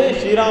சொல்லுகிற போதே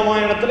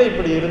ஸ்ரீராமாயணத்தில்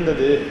இப்படி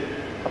இருந்தது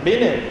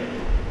அப்படின்னு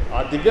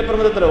திவ்ய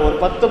பிரபந்தத்தில் ஒரு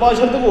 10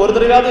 பாசுரத்துக்கு ஒரு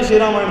தடவையாவது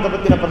ஸ்ரீராமாயணத்தை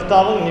பற்றின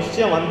பிரஸ்தாவம்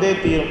நிச்சயம் வந்தே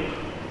தீரும்.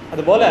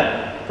 அதுபோல்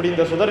இப்படி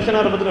இந்த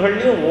சுதர்சன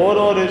பதில்கள்லையும்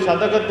ஒரு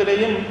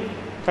சதகத்திலேயும்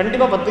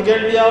கண்டிப்பாக 10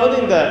 கேள்வியாவது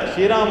இந்த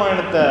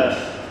ஸ்ரீராமாயணத்தை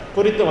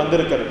குறித்து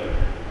வந்திருக்கிறது.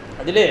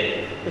 அதிலே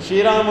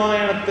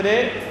ஸ்ரீராமாயணத்திலே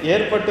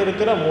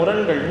ஏற்பட்டிருக்கிற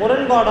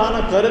முரண்பாடான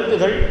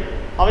கருத்துகள்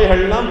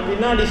அவைகள்லாம்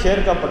பின்னாடி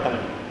சேர்க்கப்பட்டன.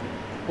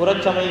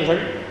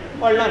 புறச்சமைகள்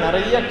எல்லாம்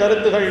நிறைய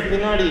கருத்துகள்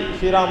பின்னாடி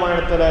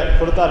ஸ்ரீராமாயணத்தில்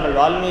கொடுத்தார்கள்,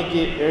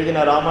 வால்மீகி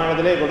எழுதின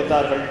ராமாயணத்திலே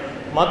கொடுத்தார்கள்.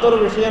 மற்றொரு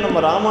விஷயம்,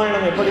 நம்ம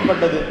ராமாயணம்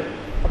எப்படிப்பட்டது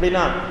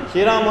அப்படின்னா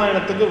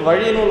ஸ்ரீராமாயணத்துக்கு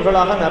வழி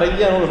நூல்களாக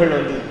நிறைய நூல்கள்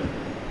வந்தது.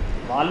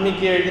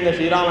 வால்மீகி எழுதின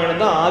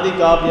ஸ்ரீராமாயணம் தான் ஆதி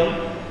காவியம்,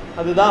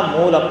 அதுதான்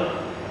மூலம்.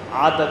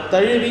 அதை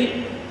தழுவி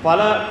பல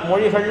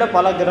மொழிகளில்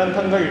பல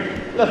கிரந்தங்கள்,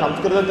 இல்லை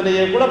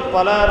சம்ஸ்கிருதத்திலேயே கூட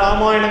பல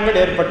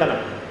ராமாயணங்கள் ஏற்பட்டன.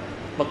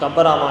 இப்போ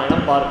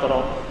கம்பராமாயணம்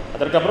பார்க்குறோம்,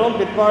 அதற்கப்புறம்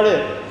பிற்பாடு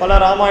பல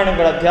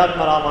ராமாயணங்கள்,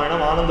 அத்தியாத்ம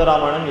ராமாயணம், ஆனந்த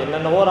ராமாயணம்,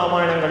 என்னென்னவோ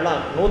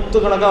ராமாயணங்கள்லாம்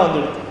நூற்றுக்கணக்காக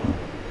வந்துடுது.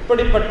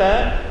 இப்படிப்பட்ட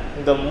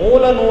இந்த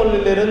மூல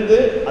நூலிலிருந்து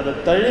அதை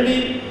தழுவி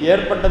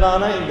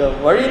ஏற்பட்டதான இந்த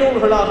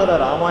வழிநூல்களாகிற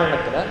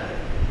ராமாயணத்தில்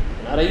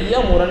நிறைய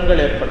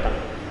முரண்கள் ஏற்பட்டன.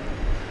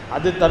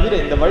 அது தவிர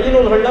இந்த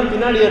வழிநூல்கள்லாம்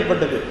பின்னாடி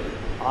ஏற்பட்டது.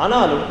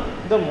 ஆனாலும்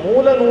இந்த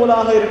மூல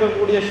நூலாக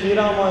இருக்கக்கூடிய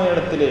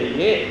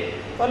ஸ்ரீராமாயணத்திலேயே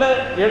பல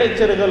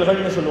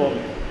இடைச்செருகல்கள்னு சொல்லுவோம்,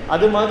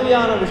 அது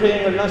மாதிரியான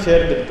விஷயங்கள்லாம்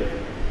சேர்ந்துருக்கு.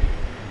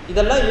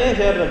 இதெல்லாம் ஏன்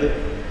சேர்றது?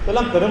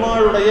 இதெல்லாம்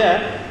பெருமாளுடைய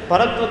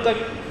பரத்வத்தை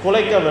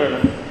குலைக்க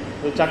வேணும்,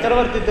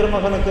 சக்கரவர்த்தி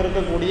திருமகனுக்கு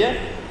இருக்கக்கூடிய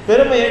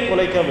பெருமையை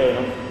குலைக்க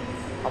வேணும்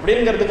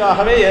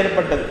அப்படிங்கிறதுக்காகவே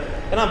ஏற்பட்டது.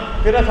 ஏன்னா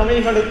பிற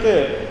சமயங்களுக்கு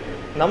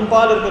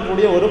நம்பால்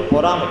இருக்கக்கூடிய ஒரு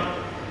பொறாமை.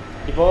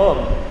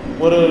 இப்போது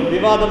ஒரு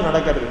விவாதம்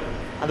நடக்கிறது,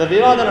 அந்த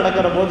விவாதம்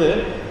நடக்கிற போது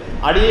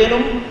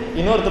அடியேனும்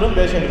இன்னொருத்தரும்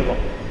பேசிட்டு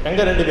இருக்கோம்,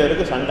 எங்கள் 2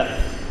 பேருக்கு சண்டை.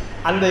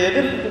 அந்த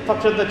எதிர்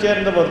பட்சத்தை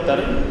சேர்ந்த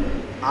ஒருத்தர்,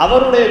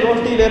 அவருடைய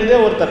கோஷ்டியிலேருந்தே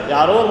ஒருத்தர்,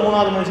 யாரோ ஒரு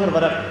 3வது மனுஷர்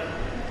வர,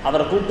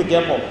 அவரை கூப்பிட்டு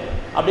கேட்போம்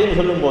அப்படின்னு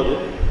சொல்லும்போது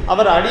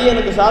அவர்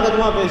அடியனுக்கு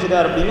சாதகமாக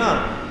பேசுகிறார் அப்படின்னா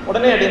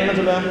உடனே அடியன் என்ன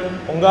சொல்லுவேன்,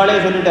 உங்களாலே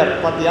சொல்லிட்டார்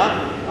பார்த்தியா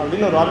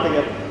அப்படின்னு ஒரு வார்த்தை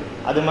கேட்போம்.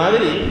 அது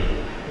மாதிரி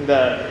இந்த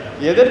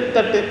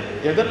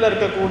எதிரில்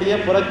இருக்கக்கூடிய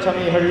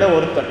புறச்சமயங்களில்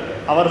ஒருத்தர்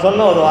அவர்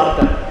சொன்ன ஒரு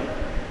வார்த்தை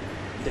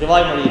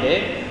திருவாய்மொழியிலே,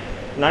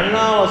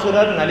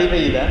 நன்னாவசுரர்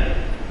நலிவெய்த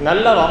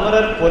நல்ல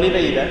வமரர்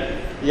பொலிவெய்த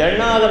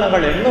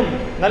எண்ணாதனங்கள் என்னும்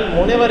நல்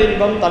முனிவர்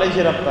இன்பம் தலை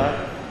சிறப்ப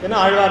என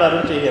ஆழ்வார்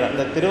அருள் செய்கிறார்.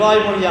 இந்த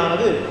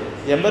திருவாய்மொழியானது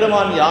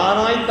எம்பெருமான்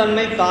யானாய்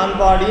தன்னை தான்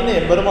பாடின்னு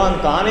எம்பெருமான்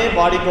தானே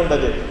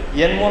பாடிக்கொண்டது,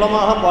 என்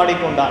மூலமாக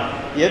பாடிக்கொண்டான்.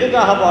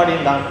 எதுக்காக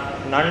பாடினான்?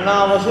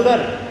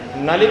 நன்னாவசுரர்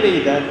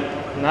நலிவெய்த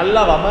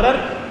நல்ல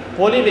வமரர்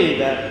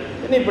பொலிவெய்த.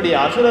 இப்படி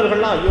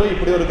அசுரர்கள்லாம் ஐயோ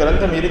இப்படி ஒரு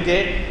கிரந்தம் இருக்கே,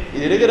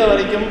 இது இருக்கிற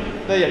வரைக்கும்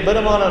இந்த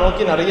எம்பெருமானை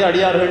நோக்கி நிறைய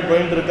அடியார்கள்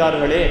போயிட்டு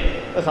இருக்கார்களே,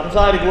 இந்த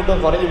சம்சாரி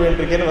கூட்டம் குறைஞ்சி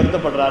போயிட்டு இருக்கேன்னு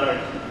வருத்தப்படுறார்கள்.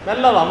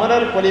 நல்ல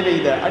வமரர்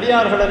பொலிவெய்த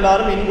அடியார்கள்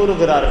எல்லாரும்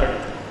இன்புறுகிறார்கள்.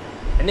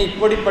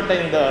 இப்படிப்பட்ட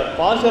இந்த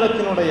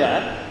பாசுரத்தினுடைய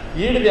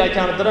ஈடு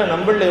வியாக்கியானத்தில்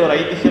நம்மள ஒரு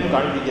ஐதிஹ்யம்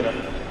காண்பிக்கிறார்.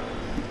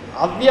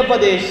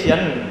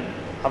 அவ்யபதேஷ்யன்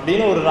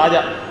அப்படின்னு ஒரு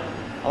ராஜா,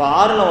 அவன்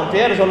ஆறுன்னு அவன்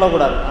பேர்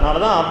சொல்லக்கூடாது, அதனால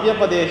தான்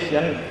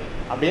அவ்யபதேஷ்யன்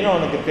அப்படின்னு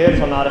அவனுக்கு பேர்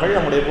சொன்னார்கள்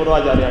நம்முடைய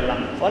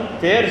பூர்வாச்சாரியெல்லாம். அவன்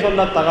பேர்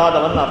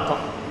சொல்லத்தகாதவன்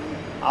அர்த்தம்.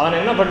 அவன்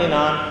என்ன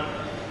பண்ணினான்,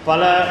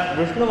 பல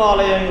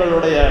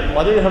விஷ்ணுவாலயங்களுடைய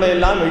மதில்களை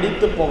எல்லாம்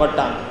இடித்து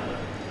புகட்டான்.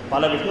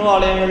 பல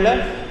விஷ்ணுவாலயங்களில்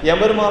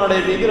எம்பெருமானுடைய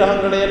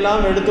விக்கிரகங்களை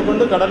எல்லாம்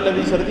எடுத்துக்கொண்டு கடலில்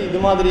வீசுறது, இது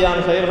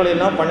மாதிரியான செயல்களை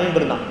எல்லாம் பண்ணிட்டு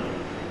இருந்தான்.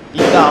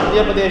 இந்த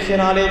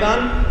அவ்யபதேசினாலே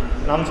தான்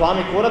நம்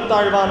சுவாமி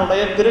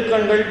கூரத்தாழ்வானுடைய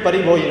திருக்கண்கள்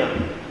பறிபோயின.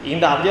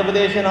 இந்த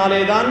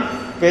அவ்யபதேசனாலே தான்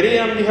பெரிய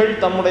நம்பிகள்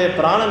தம்முடைய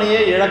பிராணனையே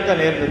இழக்க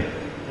நேர்ந்தது.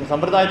 இந்த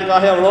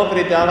சம்பிரதாயத்துக்காக அவ்வளோ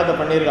பெரிய தியாகத்தை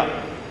பண்ணியிருக்கான்.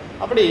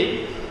 அப்படி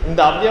இந்த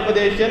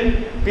அவ்யபதேசன்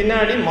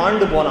பின்னாடி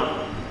மாண்டு போனான்.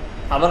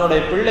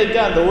 அவனுடைய பிள்ளைக்கு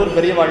அந்த ஊர்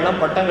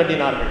பெரியவாள்லாம் பட்டம்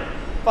கட்டினார்கள்.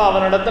 இப்போ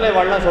அவனிடத்துல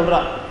இவாள்லாம்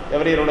சொல்கிறான்,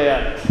 எவரையருடைய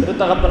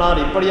திருத்தகப்பனார்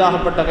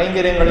இப்படியாகப்பட்ட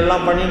கைங்கரியங்கள்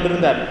எல்லாம் பண்ணிட்டு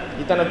இருந்தார்,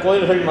 இத்தனை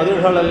கோயில்கள்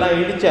மதில்கள் எல்லாம்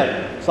இடித்தார்,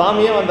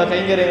 சுவாமியும் அந்த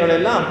கைங்கரியங்கள்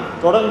எல்லாம்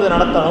தொடர்ந்து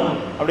நடத்தணும்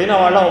அப்படின்னு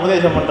அவள்லாம்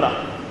உபதேசம் பண்ணுறான்.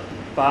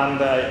 இப்போ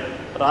அந்த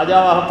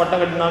ராஜாவாக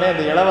பட்டம் கட்டினாலே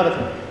அந்த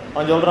இளவரசன்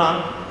அவன் சொல்கிறான்,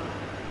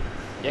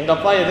 எங்கள்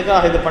அப்பா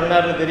எதுக்காக இது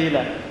பண்ணார்னு தெரியல,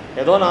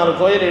 ஏதோ 4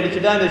 கோயில்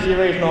இடிச்சுட்டா இந்த ஸ்ரீ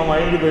வைஷ்ணவம்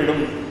அழிஞ்சு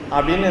போயிடும்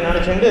அப்படின்னு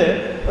நினச்சிட்டு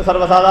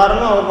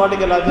சர்வசாதாரணமாக அவர்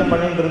பாட்டுக்கு எல்லாத்தையும்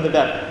பண்ணிட்டு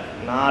இருந்துட்டார்.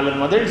 4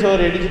 மதில்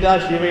சுவர் இடிச்சுட்டா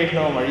ஸ்ரீ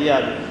வைஷ்ணவம்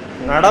அழியாது.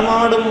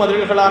 நடமாடும்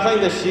மதில்களாக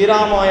இந்த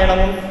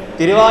ஸ்ரீராமாயணமும்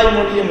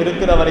திருவாய்மொழியும்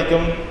இருக்கிற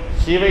வரைக்கும்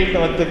ஸ்ரீ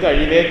வைஷ்ணவத்துக்கு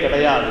அழிவே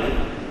கிடையாது.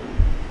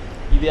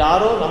 இது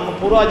யாரோ நம்ம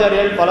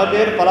பூர்வாச்சாரியால் பல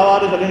பேர்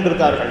பலவாறு சொல்லிட்டு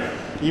இருக்கார்கள்.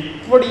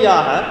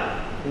 இப்படியாக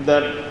இந்த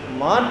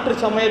மாற்று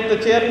சமயத்தை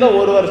சேர்ந்த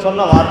ஒருவர்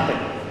சொன்ன வார்த்தை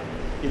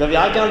இதை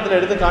வியாக்கியானத்தில்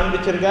எடுத்து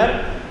காண்பிச்சிருக்கார்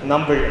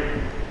நம்பிள்.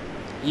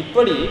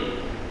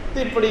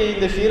 இப்படி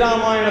இந்த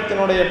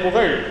ஸ்ரீராமாயணத்தினுடைய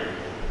புகழ்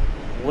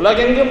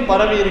உலகெங்கும்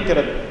பரவி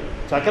இருக்கிறது.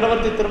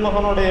 சக்கரவர்த்தி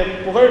திருமகனுடைய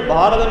புகழ்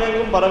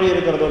பாரதமெங்கும் பரவி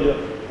இருக்கிறது இல்லையோ.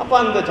 அப்போ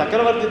அந்த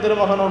சக்கரவர்த்தி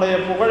திருமகனுடைய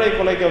புகழை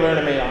குலைக்க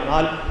வேணுமே,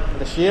 ஆனால்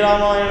இந்த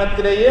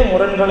ஸ்ரீராமாயணத்திலேயே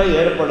முரண்களை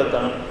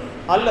ஏற்படுத்தணும்,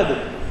 அல்லது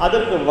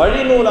அதற்கு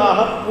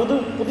வழிநூலாக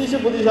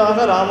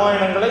புதுசாக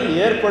ராமாயணங்களை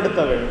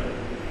ஏற்படுத்த வேண்டும்.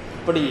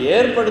 இப்படி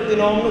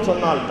ஏற்படுத்தினோம்னு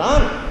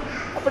சொன்னால்தான்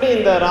அப்படி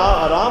இந்த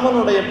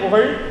ராமனுடைய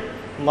புகழ்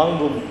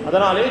மங்கும்.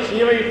 அதனாலே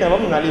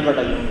ஸ்ரீவைஷ்ணவம்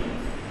நலிவடையும்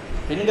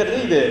என்கிறது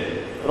இது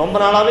ரொம்ப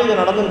நாளாகவே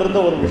இது நடந்துட்டு இருந்த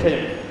ஒரு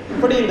விஷயம்.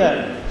 இப்படி இந்த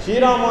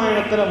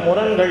ஸ்ரீராமாயணத்தில்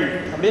முரண்கள்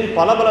அப்படின்னு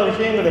பல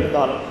விஷயங்கள்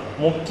இருந்தாலும்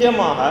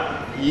முக்கியமாக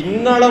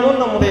இன்னளவும்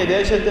நம்முடைய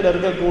தேசத்தில்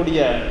இருக்கக்கூடிய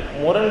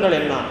முரண்கள்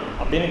என்ன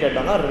அப்படின்னு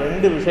கேட்டோம்னா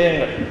 2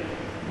 விஷயங்கள்.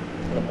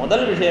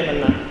 முதல் விஷயம்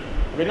என்ன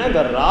அப்படின்னா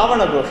இந்த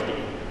ராவண கோஷ்டி.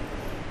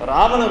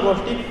 ராவண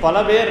கோஷ்டி பல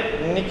பேர்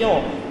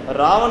இன்னைக்கும்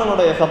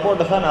ராவணனுடைய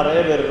சப்போர்ட்டஸாக நிறைய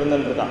பேர்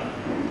இருந்துருக்காங்க.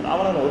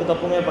 ராவணன் ஒரு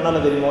தப்புமே பண்ணலை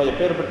தெரியுமோ,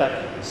 எப்பேற்பட்ட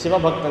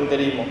சிவபக்தன்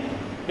தெரியுமோ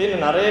அப்படின்னு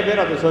நிறைய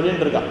பேர் அதை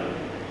சொல்லிட்டு இருக்காங்க.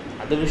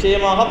 அது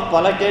விஷயமாக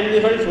பல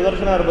கேள்விகள்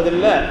சுதர்சனர்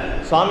பதிலில்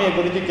சுவாமியை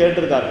குறித்து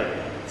கேட்டிருக்கார்கள்.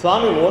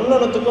 சுவாமி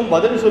ஒன்னொன்றுத்துக்கும்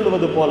பதில்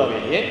சொல்லுவது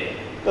போலவே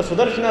இந்த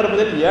சுதர்சனர்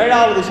பதில்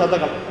 7வது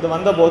சதகம் இது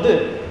வந்தபோது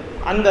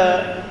அந்த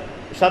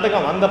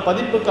சதகம் அந்த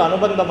பதிப்புக்கு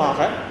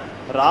அனுபந்தமாக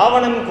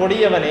ராவணன்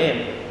கொடியவனே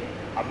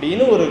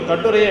அப்படின்னு ஒரு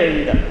கட்டுரையை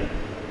எழுதிட்டார்.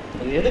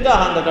 இது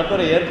எதுக்காக அந்த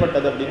கட்டுரை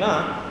ஏற்பட்டது அப்படின்னா,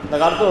 இந்த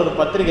காலத்தில் ஒரு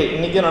பத்திரிகை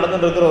இன்றைக்கும்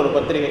நடந்துட்டு இருக்கிற ஒரு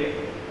பத்திரிகை,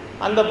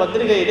 அந்த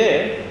பத்திரிகையிலே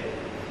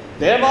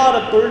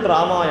தேவாரத்துள்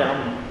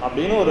ராமாயணம்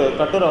அப்படின்னு ஒரு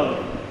கட்டுரை வந்து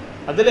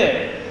அதில்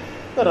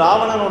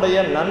ராவணனுடைய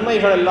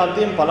நன்மைகள்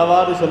எல்லாத்தையும்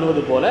பலவாறு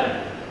சொல்வது போல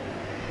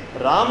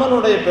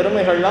ராமனுடைய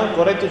பெருமைகள்லாம்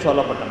குறைத்து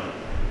சொல்லப்பட்டன.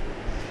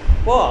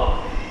 அப்போது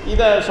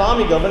இதை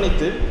சுவாமி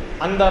கவனித்து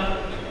அந்த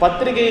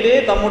பத்திரிகையிலே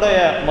தம்முடைய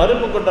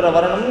மறுப்பு கட்டுரை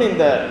வரணும்னு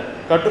இந்த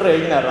கட்டுரை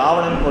எழுதினார்.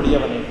 ராவணன்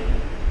கொடியவனே.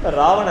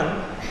 ராவணன்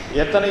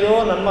எத்தனையோ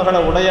நன்மைகளை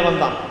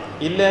உடையவன் தான்,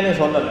 இல்லைன்னு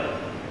சொல்லலை.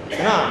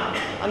 ஏன்னா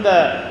அந்த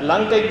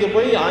லங்கைக்கு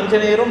போய்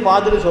ஆஞ்சநேயரும்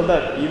பார்த்துட்டு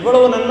சொல்கிறார்,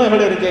 இவ்வளவு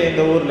நன்மைகள் இருக்கே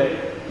இந்த ஊரில்,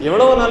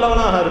 எவ்வளவு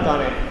நல்லவனாக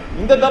இருக்கானே,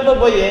 இந்த தப்பை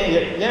போய்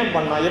ஏன்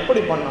பண்ணான்,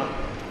 எப்படி பண்ணான்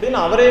அப்படின்னு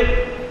அவரே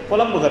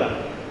புலம்புகிறார்.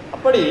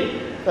 அப்படி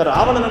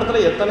ராவணன்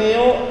இடத்துல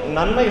எத்தனையோ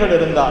நன்மைகள்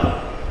இருந்தாலும்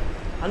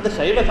அந்த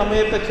சைவ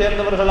சமயத்தை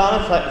சேர்ந்தவர்களான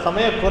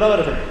சமய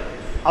குறவர்கள்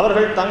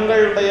அவர்கள்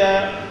தங்களுடைய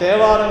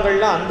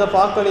தேவாரங்களில் அந்த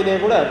பாக்களிலே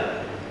கூட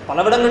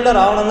பலவிடங்களில்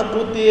ராவணனை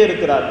தூத்தியே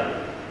இருக்கிறார்கள்.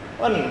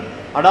 அவன்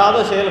அடாத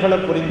செயல்களை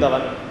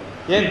புரிந்தவன்.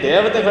 ஏன்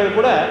தேவதைகள்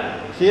கூட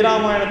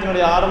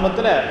ஸ்ரீராமாயணத்தினுடைய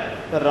ஆரம்பத்தில்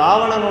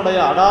ராவணனுடைய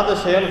அடாத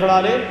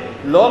செயல்களாலே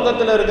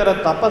லோகத்தில் இருக்கிற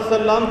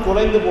தபஸெல்லாம்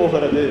குலைந்து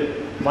போகிறது,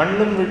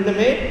 மண்ணும்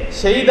விண்ணுமே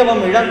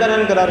செய்தவம்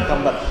இழந்தனன்கிறார்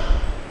கம்பர்.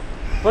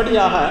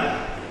 இப்படியாக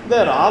இந்த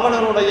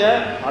ராவணனுடைய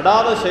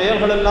அடாத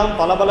செயல்கள் எல்லாம்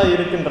பல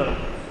இருக்கின்றன.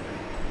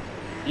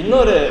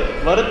 இன்னொரு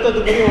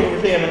வருத்தத்துக்குரிய ஒரு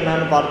விஷயம்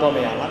என்னன்னு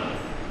பார்த்தோமே, ஆனால்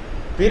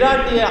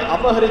பிராட்டியை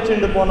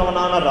அபகரிச்சுட்டு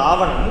போனவனான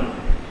ராவணன்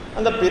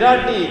அந்த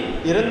பிராட்டி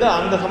இருந்த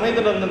அந்த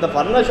சமயத்தில் இருந்த அந்த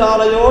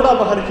பர்ணசாலையோடு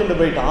அபகரிச்சுட்டு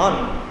போயிட்டான்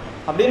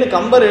அப்படின்னு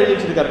கம்பர் எழுதி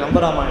வச்சிருக்கார்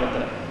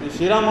கம்பராமாயணத்தில்.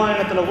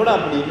 ஸ்ரீராமாயணத்தில் கூட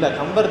அப்படி இல்லை,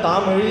 கம்பர்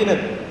தாம்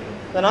எழுதினது.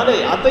 அதனால்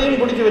அதையும்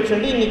பிடிச்சி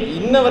வச்சுட்டு இன்னைக்கு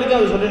இன்ன வரைக்கும்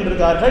அது சொல்லிட்டு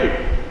இருக்கார்கள்.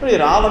 இப்படி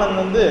ராவணன்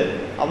வந்து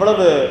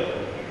அவ்வளவு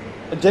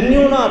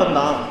ஜென்யூனாக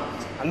இருந்தான்,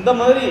 அந்த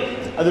மாதிரி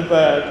அது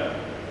இப்போ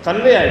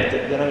கன்வே ஆயிடுச்சு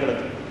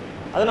ஜனங்களுக்கு.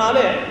 அதனால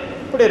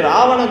இப்படி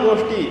ராவண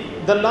கோஷ்டி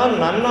இதெல்லாம்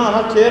நன்னாக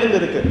சேர்ந்து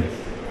இருக்கு.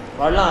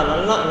 வாழலாம்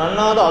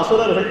நன்னாத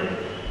அசுரர்கள்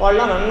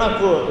வாழலாம் நன்னா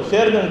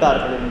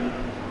சேர்ந்துட்டார்கள்.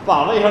 இப்போ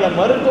அவைகளை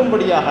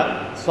மறுக்கும்படியாக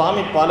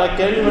சுவாமி பல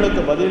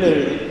கேள்விகளுக்கு பதில்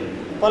எழுதி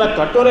பல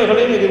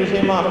கட்டுரைகளையும் இது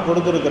விஷயமாக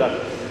கொடுத்துருக்கிறார்.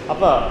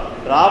 அப்போ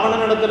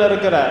ராவணனிடத்தில்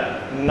இருக்கிற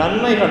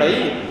நன்மைகளை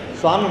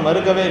சுவாமி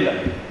மறுக்கவே இல்லை.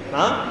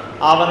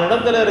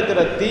 அவனிடத்தில் இருக்கிற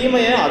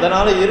தீமையை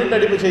அதனால்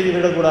இருட்டடிப்பு செய்து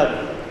விடக்கூடாது,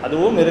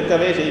 அதுவும்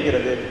இருக்கவே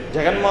செய்கிறது.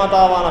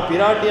 ஜெகன்மாதாவான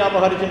பிராட்டியை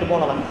அபகரிச்சுட்டு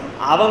போனவன்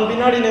அவன்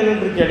பின்னாடி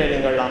நின்றுட்டு இருக்கேனே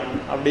நீங்கள்லாம்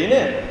அப்படின்னு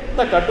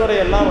இந்த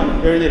கட்டுரையெல்லாம்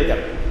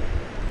எழுதியிருக்கார்.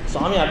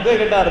 சுவாமி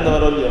அட்வொகேட்டாக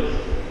இருந்தவர் இல்லையோ,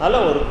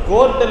 அதில் ஒரு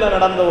கோர்ட்டில்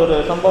நடந்த ஒரு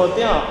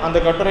சம்பவத்தையும் அந்த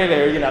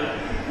கட்டுரையில் எழுதினார்.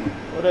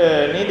 ஒரு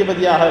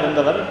நீதிபதியாக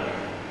இருந்தவர்.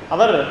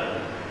 அவர்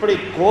இப்படி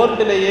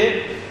கோர்ட்டிலேயே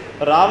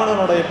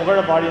ராவணனுடைய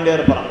புகழை பாடிகிட்டே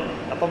இருப்பாராம்.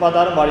 எப்போ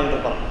பார்த்தாலும் பாடிட்டு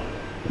இருப்பாராம்.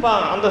 இப்போ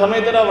அந்த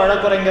சமயத்தில்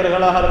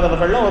வழக்குரைஞர்களாக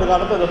இருந்தவர்கள்லாம் ஒரு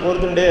காலத்தில் அதை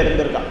பொறுத்துட்டே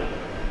இருந்திருக்காங்க.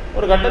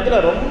 ஒரு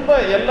கட்டத்தில் ரொம்ப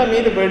எல்லாம்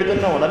மீது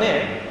போயிடுதுன்ன உடனே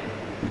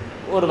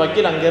ஒரு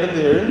வக்கீல்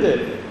அங்கேருந்து எழுந்து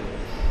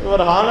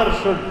ஒரு ஹானர்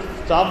ஷுட்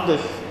ஸ்டாப்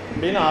திஸ்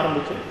அப்படின்னு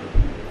ஆரம்பிச்சு,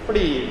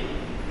 இப்படி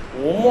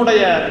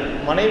உம்முடைய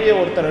மனைவியை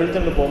ஒருத்தன்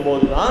இழுத்துட்டு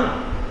போகும்போது தான்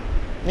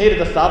நீர்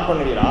இதை ஸ்டாப்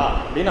பண்ணுவீரா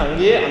அப்படின்னு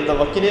அங்கேயே அந்த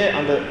வக்கீலே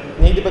அந்த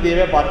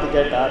நீதிபதியவே பார்த்து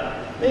கேட்டார்.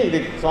 இது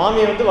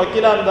சுவாமி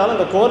வக்கீலாக இருந்தாலும்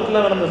அந்த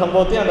கோர்ட்டில் நடந்த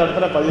சம்பவத்தையும் அந்த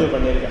இடத்துல பதிவு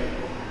பண்ணியிருக்கேன்.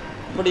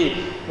 இப்படி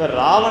இந்த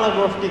ராவண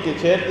கோஷ்டிக்கு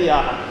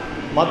சேர்த்தியாக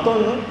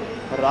மற்றொன்று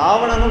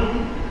ராவணனும்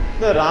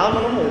இந்த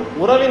ராமனும்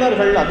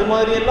உறவினர்கள், அது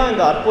மாதிரியெல்லாம்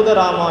இந்த அற்புத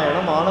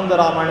ராமாயணம், ஆனந்த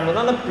ராமாயணம்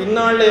தான்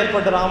பின்னால்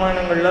ஏற்பட்ட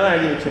ராமாயணங்கள்லாம்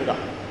எழுதி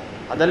வச்சுருக்காங்க.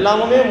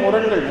 அதெல்லாமே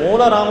முரண்கள்,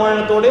 மூல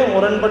ராமாயணத்தோடே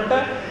முரண்பட்ட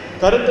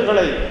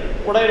கருத்துக்களை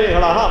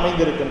உடையவைகளாக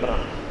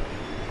அமைந்திருக்கின்றன.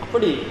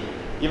 அப்படி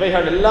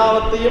இவைகள்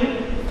எல்லாவற்றையும்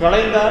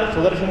களைந்தார்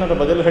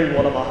சுதர்சனர் பதில்கள்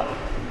மூலமாக.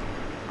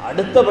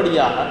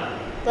 அடுத்தபடியாக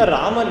இந்த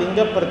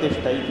ராமலிங்க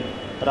பிரதிஷ்டை,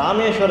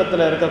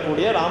 ராமேஸ்வரத்தில்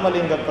இருக்கக்கூடிய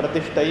ராமலிங்க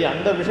பிரதிஷ்டை,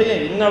 அந்த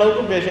விஷயம்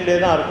இன்னளவுக்கு பேசிகிட்டே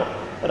தான் இருக்கும்.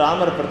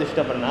 ராமர்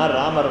பிரதிஷ்டை பண்ணார்,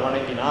 ராமர்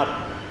வணங்கினார்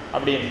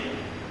அப்படின்னு.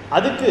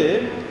 அதுக்கு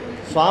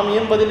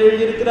சுவாமியும் பதில்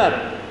எழுதியிருக்கிறார்.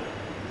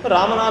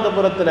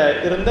 ராமநாதபுரத்தில்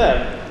இருந்த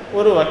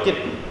ஒரு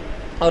வக்கீல்,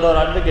 அவர் ஒரு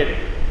அட்வொகேட்,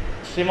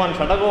 ஸ்ரீமான்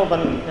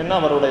சடகோபன் என்ன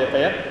அவருடைய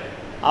பெயர்.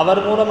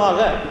 அவர் மூலமாக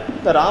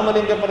இந்த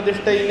ராமலிங்க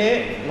பிரதிஷ்டையினே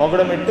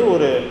மகுடமிட்டு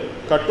ஒரு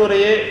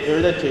கட்டுரையே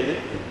எழுதச் செய்து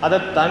அதை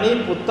தனி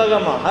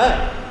புத்தகமாக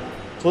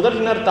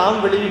சுதர்சனர் தாம்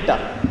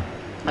வெளியிட்டார்.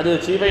 அது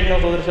ஸ்ரீவைஷ்ணவ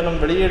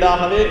சுதர்சனம்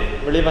வெளியீடாகவே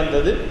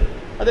வெளிவந்தது.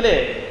 அதிலே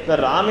இந்த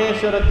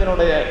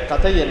ராமேஸ்வரத்தினுடைய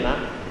கதை என்ன,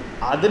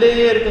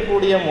 அதிலேயே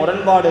இருக்கக்கூடிய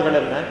முரண்பாடுகள்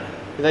என்ன,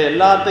 இதை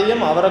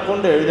எல்லாத்தையும் அவரை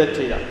கொண்டு எழுதச்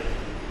செய்தார்.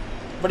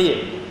 அப்படியே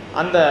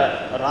அந்த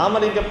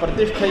ராமலிங்க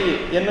பிரதிஷ்டை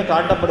என்று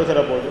காட்டப்படுகிற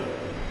போது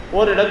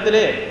ஒரு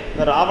இடத்திலே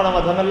இந்த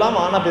ராவணவதமெல்லாம்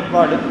ஆன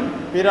பிற்பாடு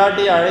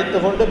பிராட்டியை அழைத்து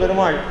கொண்டு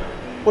பெருமாள்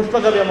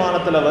புஷ்பக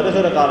விமானத்தில்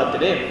வருகிற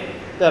காலத்திலே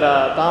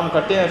தாம்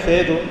கட்டின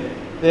சேது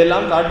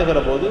இதெல்லாம் காட்டுகிற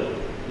போது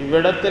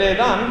இவ்விடத்திலே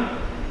தான்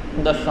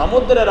இந்த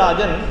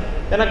சமுத்திரராஜன்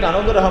எனக்கு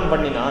அனுகிரகம்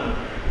பண்ணினான்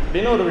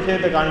அப்படின்னு ஒரு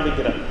விஷயத்தை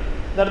காண்பிக்கிறார்.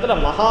 இந்த இடத்துல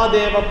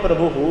மகாதேவ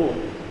பிரபு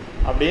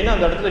அப்படின்னு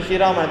அந்த இடத்துல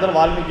ஸ்ரீராமாயணத்தில்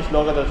வால்மீகி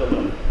ஸ்லோகத்தை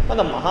சொல்கிறோம்.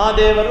 அந்த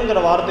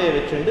மகாதேவருங்கிற வார்த்தையை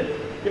வச்சுண்டு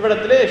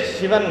இவ்விடத்திலே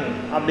சிவன்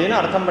அப்படின்னு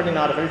அர்த்தம்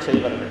பண்ணினார்கள்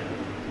செய்வர்கள்.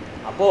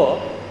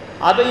 அப்போது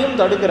அதையும்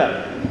தடுக்கிறார்.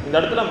 இந்த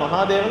இடத்துல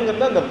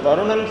மகாதேவனுங்கிறது அந்த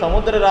வருணன்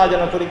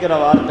சமுத்திரராஜனை குறிக்கிற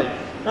வார்த்தை.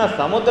 ஆனால்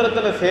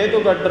சமுத்திரத்தில் சேது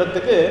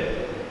கட்டுறதுக்கு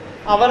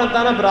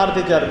அவனைத்தானே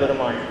பிரார்த்திச்சார்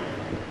பெருமாள்.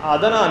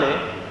 அதனாலே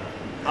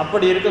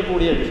அப்படி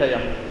இருக்கக்கூடிய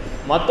விஷயம்.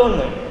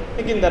 மற்றொன்று,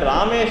 இன்னைக்கு இந்த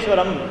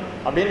ராமேஸ்வரம்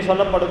அப்படின்னு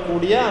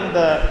சொல்லப்படக்கூடிய அந்த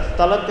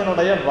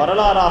ஸ்தலத்தினுடைய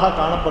வரலாறாக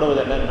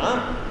காணப்படுவது என்னன்னா,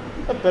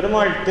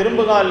 பெருமாள்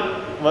திரும்புகால்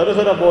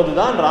வருகிற போது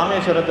தான்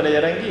ராமேஸ்வரத்தில்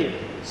இறங்கி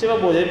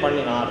சிவபூஜை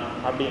பண்ணினார்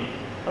அப்படின்னு.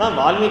 ஆனால்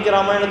வால்மீகி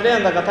ராமாயணத்திலே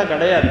அந்த கதை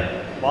கிடையாது.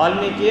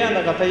 வால்மீகியே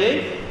அந்த கதையை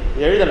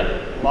எழுதலை.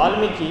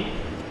 வால்மீகி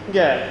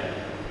இங்கே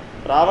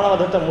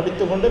ராவணவதத்தை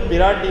முடித்து கொண்டு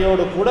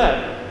பிராட்டியோடு கூட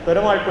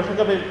பெருமாள்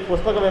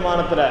புஷ்பக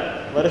விமானத்தில்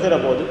வருகிற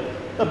போது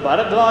இந்த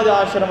பரத்வாஜ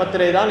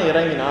ஆசிரமத்திலே தான்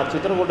இறங்கினார்.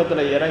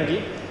 சித்திரக்கூட்டத்தில் இறங்கி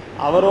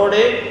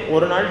அவரோடே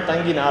ஒரு நாள்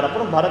தங்கினார்.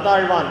 அப்புறம்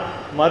பரதாழ்வான்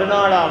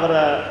மறுநாள்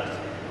அவரை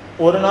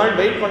ஒரு நாள்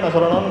வெயிட் பண்ண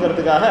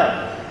சொல்லணுங்கிறதுக்காக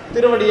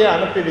திருவடியை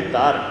அனுப்பி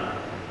வைத்தார்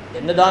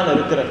என்னதான்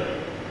இருக்கிறது.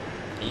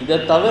 இதை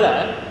தவிர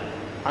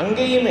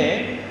அங்கேயுமே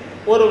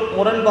ஒரு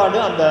முரண்பாடு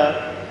அந்த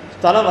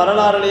ஸ்தல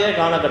வரலாறுலேயே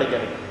காண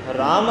கிடைக்கிறது.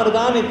 ராமர்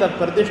தான் இதை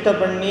பிரதிஷ்டை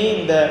பண்ணி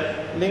இந்த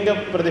லிங்க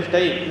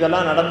பிரதிஷ்டை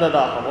இதெல்லாம்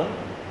நடந்ததாகவும்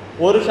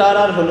ஒரு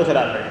சாரார்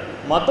சொல்லுகிறார்கள்.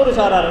 மற்றொரு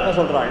சாரார் என்ன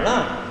சொல்கிறாள்னா,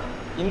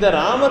 இந்த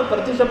ராமர்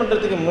பிரதிஷ்டை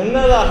பண்ணுறதுக்கு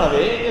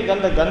முன்னதாகவே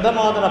இங்கே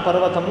கந்தமாதன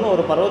பர்வதம்னு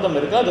ஒரு பர்வதம்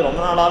இருக்குது, அது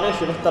ரொம்ப நாளாகவே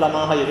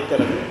சிவஸ்தலமாக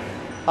இருக்கிறது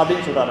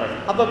அப்படின்னு சொல்கிறார்கள்.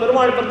 அப்போ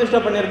பெருமாள்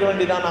பிரதிஷ்டை பண்ணியிருக்க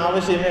வேண்டியதான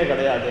அவசியமே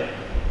கிடையாது.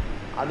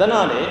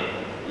 அதனாலே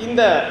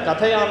இந்த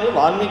கதையானது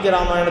வால்மீகி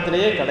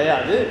ராமாயணத்திலேயே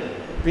கிடையாது,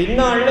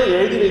 பின்னாளில்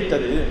எழுதி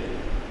வைத்தது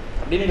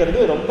அப்படிங்கிறது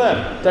ரொம்ப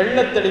தெள்ள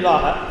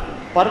தெளிவாக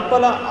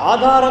பற்பல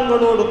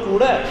ஆதாரங்களோடு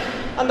கூட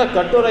அந்த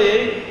கட்டுரையை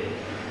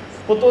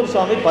புத்தூர்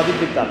சுவாமி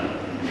பதிப்பித்தார்.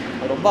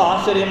 ரொம்ப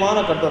ஆச்சரியமான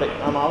கட்டுரை,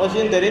 நாம்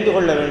அவசியம் தெரிந்து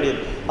கொள்ள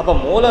வேண்டியது. அப்போ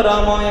மூல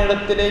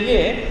ராமாயணத்திலேயே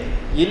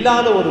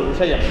இல்லாத ஒரு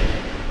விஷயம்,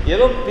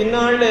 ஏதோ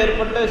பின்னாளில்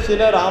ஏற்பட்ட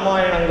சில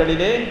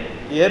ராமாயணங்களிலே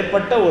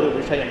ஏற்பட்ட ஒரு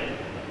விஷயம்.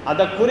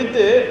 அதை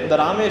குறித்து இந்த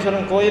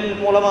ராமேஸ்வரம் கோயில்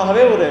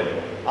மூலமாகவே ஒரு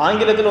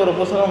ஆங்கிலத்தில் ஒரு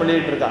புத்தகம்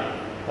வெளியிட்டிருக்கார்,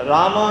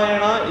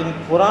 ராமாயணா இன்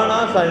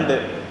புராணாஸ் அண்டு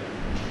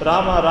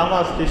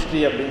ராமாஸ் ஹிஸ்ட்ரி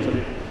அப்படின்னு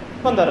சொல்லிட்டு.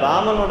 இப்போ அந்த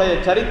ராமனுடைய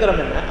சரித்திரம்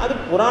என்ன, அது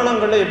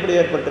புராணங்களில் எப்படி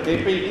ஏற்பட்டிருக்கு.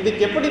 இப்போ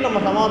இதுக்கு எப்படி நம்ம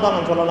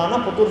சமாதானம் சொல்லலாம்னா,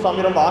 புத்தூர்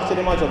சாமி ரொம்ப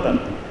ஆச்சரியமாக சொல்கிறார்.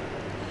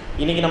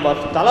 இன்றைக்கி நம்ம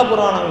ஸ்தல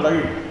புராணங்கள்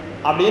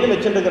அப்படின்னு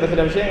வச்சுருக்கிற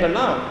சில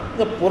விஷயங்கள்லாம்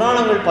இந்த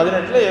புராணங்கள்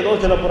 18 ஏதோ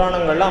சில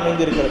புராணங்கள்லாம்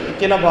அமைந்திருக்கிறது,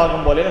 கீழ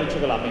பாகம் போலேன்னு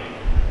வச்சுக்கலாமே.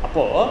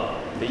 அப்போது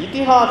இந்த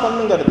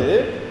இதிகாசம்ங்கிறது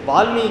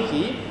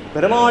வால்மீகி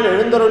பெருமாள்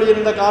எழுந்தருளி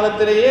இருந்த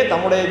காலத்திலேயே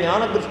தம்முடைய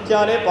ஞான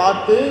திருஷ்டியாலே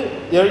பார்த்து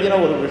எழுதின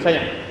ஒரு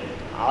விஷயம்.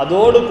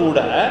 அதோடு கூட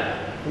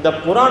இந்த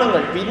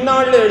புராணங்கள்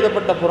பின்னால்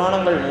எழுதப்பட்ட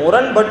புராணங்கள்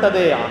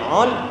முரண்பட்டதே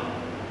ஆனால்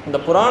இந்த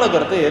புராண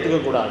கருத்தை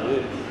ஏற்றுக்கக்கூடாது,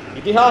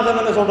 இதிகாசம்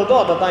என்ன சொல்கிறதோ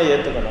அதை தான்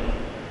ஏற்றுக்கணும்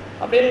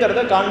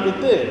அப்படிங்கிறத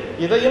காண்பித்து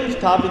இதையும்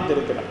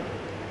ஸ்தாபித்திருக்கிறார்.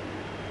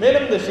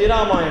 மேலும் இந்த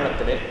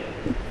ஸ்ரீராமாயணத்திலே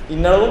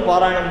இன்னளவும்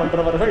பாராயணம்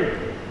பண்ணுறவர்கள்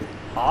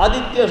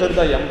ஆதித்ய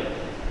ஹிருதயம்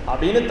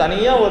அப்படின்னு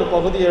தனியாக ஒரு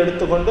பகுதியை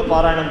எடுத்துக்கொண்டு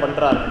பாராயணம்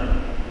பண்ணுறார்கள்.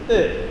 இது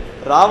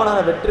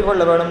ராவணனை வெற்றி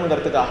கொள்ள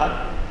வேணுங்கிறதுக்காக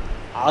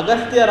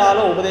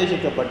அகஸ்தியரால்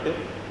உபதேசிக்கப்பட்டு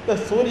இந்த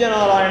சூரிய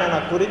நாராயணனை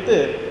குறித்து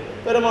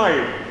பெருமாள்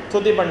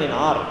ஸ்துதி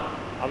பண்ணினார்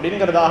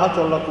அப்படிங்கிறதாக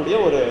சொல்லக்கூடிய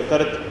ஒரு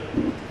கருத்து.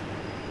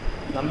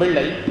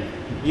 நம்பிள்ளை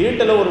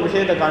ஈட்டில் ஒரு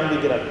விஷயத்தை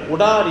காண்பிக்கிறார்.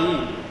 உடாரி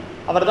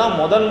அவர் தான்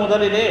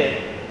முதலிலே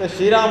இந்த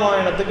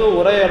ஸ்ரீராமாயணத்துக்கு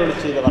உரை அருளி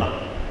செய்தவரான்.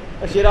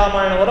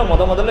 ஸ்ரீராமாயண உரை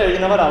முதல்ல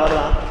எழுதினவர் அவர்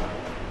தான்.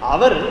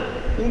 அவர்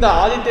இந்த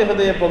ஆதித்ய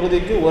ஹிருதய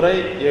பகுதிக்கு உரை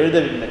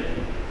எழுதவில்லை.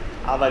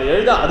 அவர்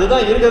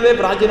அதுதான் இருக்கிறதே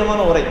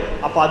பிராச்சீனமான உரை.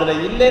 அப்போ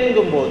அதில்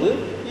இல்லைங்கும்போது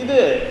இது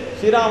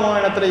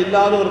ஸ்ரீராமாயணத்தில்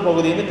இல்லாத ஒரு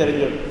பகுதின்னு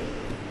தெரிஞ்சது.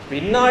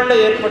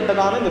 பின்னாளில்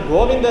ஏற்பட்டதான இந்த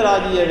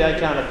கோவிந்தராஜிய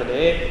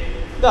வியாக்கியானத்திலே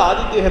இந்த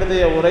ஆதித்ய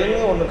ஹிருதய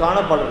உரைன்னு ஒன்று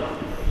காணப்படும்.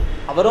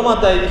 அவரும்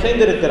அதை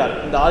இசைந்திருக்கிறார்.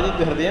 இந்த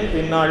ஆதித்ய ஹிருதயம்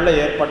பின்னாளில்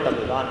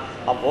ஏற்பட்டது தான்.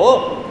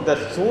 அப்போது இந்த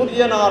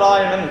சூரிய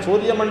நாராயணன்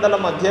சூரிய மண்டல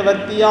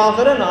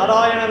மத்தியவர்த்தியாகிற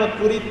நாராயணனை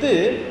குறித்து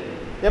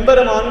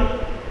எம்பெருமான்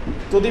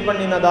துதி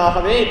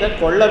பண்ணினதாகவே இதை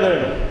கொள்ள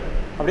வேணும்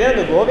அப்படியே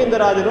அந்த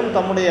கோவிந்தராஜரும்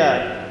தம்முடைய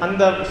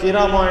அந்த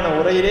ஸ்ரீராமாயண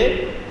உரையிலே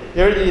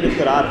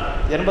எழுதியிருக்கிறார்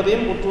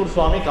என்பதையும் புத்தூர்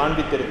சுவாமி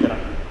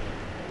காண்பித்திருக்கிறார்.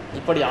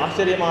 இப்படி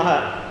ஆச்சரியமாக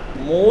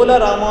மூல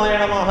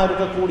ராமாயணமாக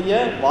இருக்கக்கூடிய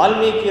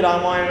வால்மீகி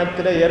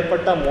ராமாயணத்தில்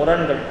ஏற்பட்ட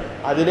முரண்கள்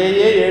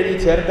அதிலேயே எழுதி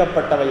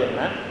சேர்க்கப்பட்டவை என்ன,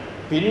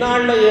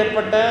 பின்னாளில்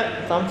ஏற்பட்ட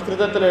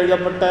சம்ஸ்கிருதத்தில்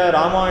எழுதப்பட்ட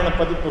ராமாயண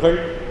பதிப்புகள்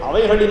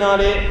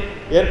அவைகளினாலே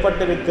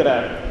ஏற்பட்டிருக்கிற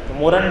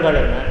முரண்கள்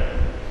என்ன,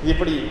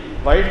 இப்படி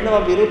வைஷ்ணவ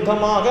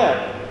விருத்தமாக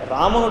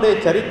ராமனுடைய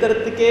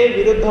சரித்திரத்துக்கே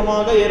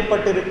விருத்தமாக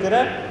ஏற்பட்டிருக்கிற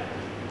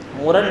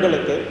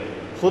முரண்களுக்கு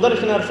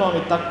சுதர்சனர் சுவாமி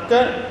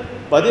தக்க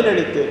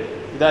பதிலளித்து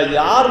இதை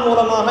யார்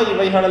மூலமாக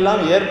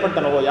இவைகளெல்லாம்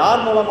ஏற்பட்டனவோ,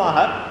 யார்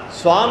மூலமாக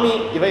சுவாமி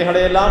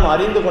இவைகளையெல்லாம்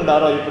அறிந்து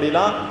கொண்டாரோ,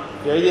 இப்படிலாம்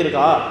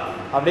எழுதியிருக்கா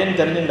அப்படின்னு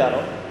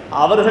தெரிஞ்சுட்டாரோ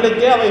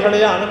அவர்களுக்கே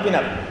அவைகளையே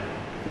அனுப்பினார்.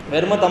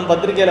 வெறும தம்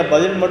பத்திரிகையில்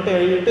பதில் மட்டும்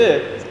எழுதிட்டு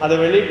அதை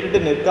வெளியிட்டு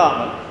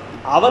நிற்காமல்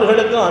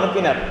அவர்களுக்கும்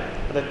அனுப்பினார்.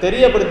 அதை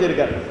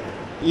தெரியப்படுத்தியிருக்கார்.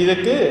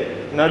 இதுக்கு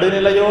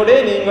நடுநிலையோடே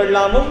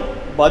நீங்கள்லாமும்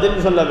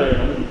பதில் சொல்ல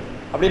வேணும்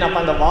அப்படின்னு. அப்போ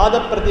அந்த வாத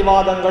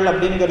பிரதிவாதங்கள்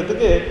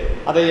அப்படிங்கிறதுக்கு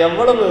அதை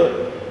எவ்வளவு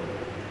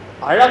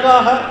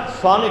அழகாக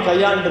சுவாமி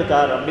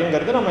கையாண்டிருக்கார்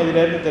அப்படிங்கிறது நம்ம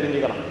இதிலேருந்து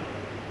தெரிஞ்சுக்கலாம்.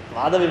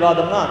 வாத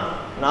விவாதம்னா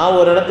நான்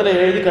ஒரு இடத்துல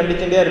எழுதி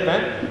கண்டிச்சுட்டே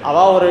இருப்பேன்,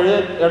 அவள் ஒரு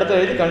இடத்துல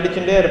எழுதி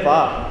கண்டிச்சுட்டே இருப்பா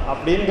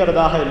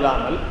அப்படிங்கிறதாக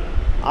இல்லாமல்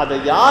அதை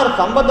யார்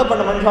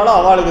சம்பந்தப்பட்ட மனுஷாலோ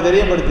அவளுக்கு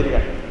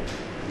தெரியப்படுத்திருக்கார்.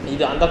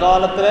 இது அந்த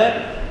காலத்தில்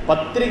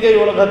பத்திரிகை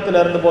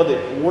உலகத்தில் இருந்தபோது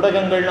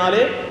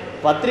ஊடகங்கள்னாலே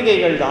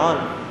பத்திரிகைகள் தான்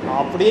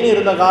அப்படின்னு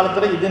இருந்த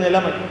காலத்தில் இது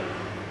நிலைமை.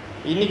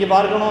 இன்றைக்கி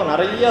பார்க்கணும்,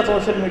 நிறைய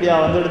சோஷியல் மீடியா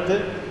எடுத்து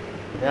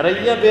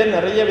நிறைய பேர்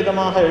நிறைய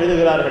விதமாக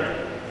எழுதுகிறார்கள்.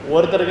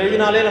 ஒருத்தருக்கு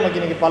எழுதினாலே நமக்கு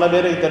இன்றைக்கி பல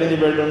பேருக்கு தெரிஞ்சு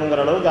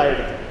போயிடணுங்கிற அளவுக்கு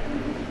ஆகிடுது.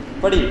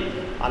 இப்படி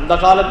அந்த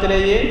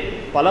காலத்திலேயே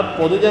பல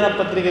பொதுஜன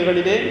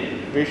பத்திரிகைகளிலே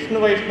விஷ்ணு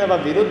வைஷ்ணவ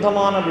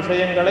விருத்தமான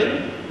விஷயங்களை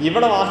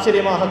இவ்வளவு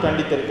ஆச்சரியமாக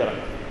கண்டித்திருக்கிறார்.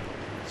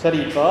 சரி,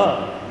 இப்போ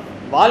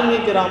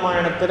வால்மீகி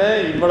ராமாயணத்தில்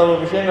இவ்வளவு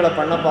விஷயங்களை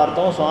பண்ண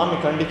பார்த்தோம், சுவாமி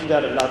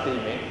கண்டிச்சுட்டார்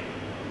எல்லாத்தையுமே.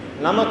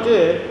 நமக்கு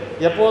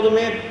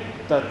எப்போதுமே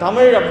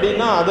தமிழ்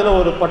அப்படின்னா அதில்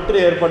ஒரு பற்று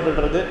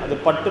ஏற்பட்டுடுறது. அது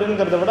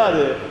பற்றுங்கிறத விட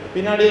அது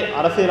பின்னாடி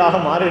அரசியலாக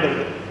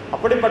மாறிடுது.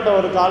 அப்படிப்பட்ட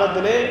ஒரு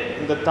காலத்திலே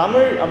இந்த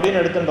தமிழ் அப்படின்னு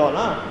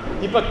எடுத்துட்டோன்னா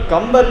இப்போ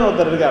கம்பர்னு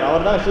ஒருத்தர் இருக்கார்.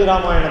 அவர் தான்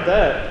ஸ்ரீராமாயணத்தை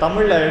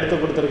தமிழில் எடுத்து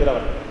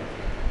கொடுத்துருக்கிறவர்.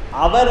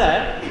 அவரை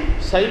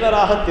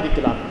சைவராக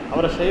திரிக்கலாம்,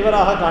 அவரை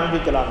சைவராக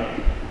காண்பிக்கலாமே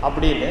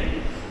அப்படின்னு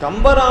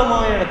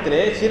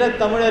கம்பராமாயணத்திலே சில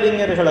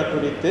தமிழறிஞர்களை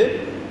குறித்து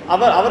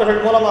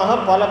அவர்கள்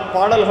மூலமாக பல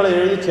பாடல்களை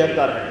எழுதி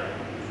சேர்த்தார்கள்.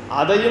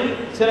 அதையும்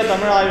சில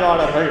தமிழ்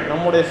ஆய்வாளர்கள்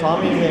நம்முடைய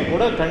சுவாமியுமே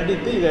கூட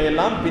கண்டித்து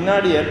இதையெல்லாம்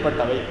பின்னாடி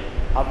ஏற்பட்டவை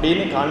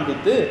அப்படின்னு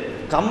காண்பித்து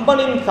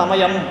கம்பனின்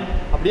சமயம்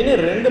அப்படின்னு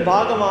 2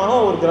 பாகமாக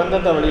ஒரு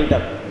கிரந்தத்தை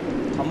வெளியிட்டார்.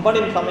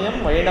 கம்பனின் சமயம்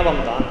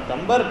வைணவம் தான்,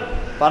 கம்பர்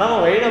பரம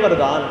வைணவர்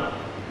தான்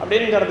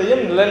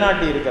அப்படிங்கிறதையும்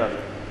நிலைநாட்டி இருக்கிறார்.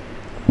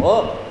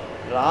 அப்போது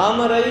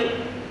ராமரை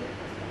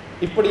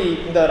இப்படி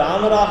இந்த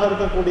ராமராக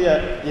இருக்கக்கூடிய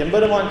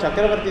எம்பெருமான்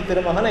சக்கரவர்த்தி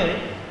திருமகனை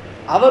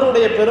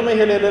அவருடைய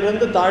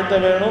பெருமைகளிலிருந்து தாழ்த்த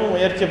வேணும்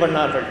முயற்சி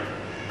பண்ணார்கள்.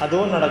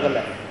 அதுவும்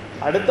நடக்கலை.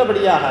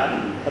 அடுத்தபடியாக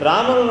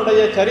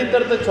ராமனுடைய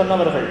சரித்திரத்தை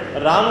சொன்னவர்கள்,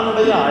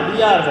 ராமனுடைய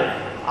அடியார்கள்,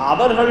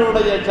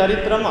 அவர்களுடைய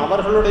சரித்திரம்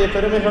அவர்களுடைய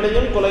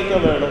பெருமைகளையும் குலைக்க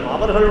வேணும்,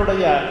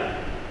 அவர்களுடைய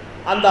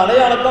அந்த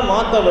அடையாளத்தை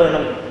மாற்ற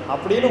வேணும்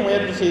அப்படின்னு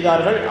முயற்சி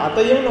செய்தார்கள்.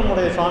 அதையும்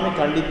நம்முடைய சுவாமி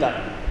கண்டித்தார்.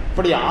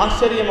 இப்படி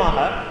ஆச்சரியமாக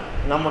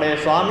நம்முடைய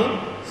சுவாமி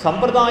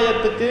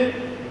சம்பிரதாயத்துக்கு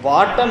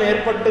வாட்டம்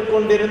ஏற்பட்டு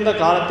கொண்டிருந்த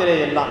காலத்திலே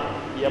எல்லாம்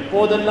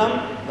எப்போதெல்லாம்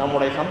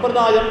நம்முடைய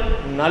சம்பிரதாயம்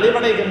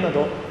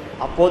நலிவடைகின்றதோ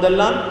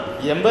அப்போதெல்லாம்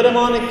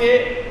எம்பெருமானுக்கே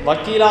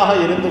வக்கீலாக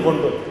இருந்து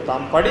கொண்டு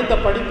தாம் படித்த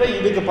படிப்பை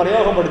இதுக்கு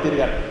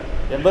பிரயோகப்படுத்தியிருக்கார்.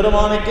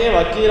 எம்பெருமானுக்கே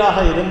வக்கீலாக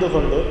இருந்து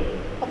கொண்டு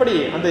அப்படி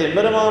அந்த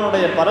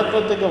எம்பெருமானுடைய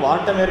பரத்வத்துக்கு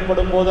வாட்டம்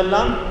ஏற்படும்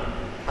போதெல்லாம்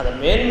அதை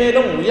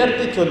மேன்மேலும்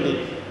உயர்த்தி சொல்லி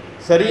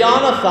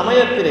சரியான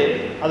சமயத்திலே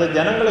அதை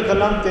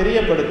ஜனங்களுக்கெல்லாம்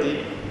தெரியப்படுத்தி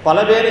பல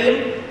பேரையும்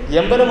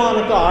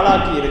எம்பெருமானுக்கு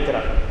ஆளாக்கி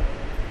இருக்கிறார்.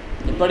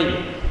 இப்படி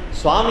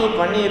சுவாமி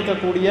பண்ணி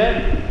இருக்கக்கூடிய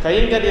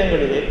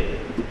கைங்கரியங்களிலே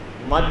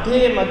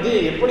மத்திய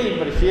எப்படி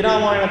இப்படி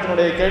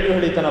ஸ்ரீராமாயணத்தினுடைய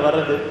கேள்விகள் இத்தனை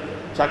வர்றது,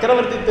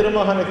 சக்கரவர்த்தி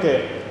திருமகனுக்கு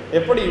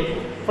எப்படி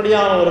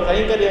இப்படியான ஒரு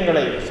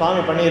கைங்கரியங்களை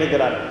சுவாமி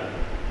பண்ணியிருக்கிறார்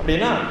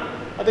அப்படின்னா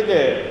அதுக்கு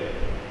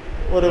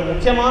ஒரு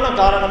முக்கியமான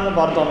காரணம்னு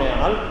பார்த்தோமே.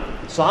 ஆனால்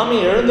சுவாமி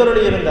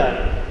எழுந்தருளி இருந்த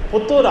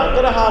புத்தூர்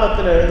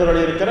அக்ரஹாரத்தில்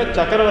எழுந்தருளி இருக்கிற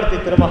சக்கரவர்த்தி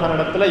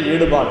திருமகனிடத்தில்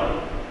ஈடுபாடு.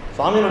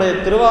 சுவாமியினுடைய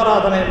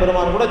திருவாராதனை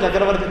பெருமான் கூட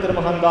சக்கரவர்த்தி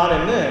திருமகன் தான்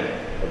என்று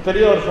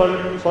பெரியோர்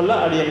சொல்ல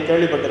அடியேன்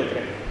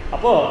கேள்விப்பட்டிருக்கிறேன்.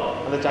 அப்போது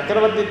அந்த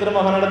சக்கரவர்த்தி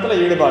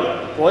திருமகனிடத்தில் ஈடுபாடு.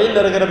 கோயிலில்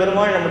இருக்கிற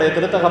பெருமாள் நம்முடைய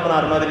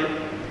திருத்தகப்பனார் மாதிரி,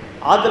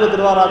 ஆற்றுல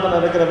திருவாராதனை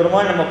இருக்கிற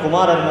பெருமாள் நம்ம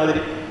குமாரர்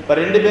மாதிரி. இப்போ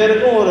 2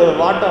 பேருக்கும் ஒரு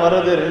வாட்டம்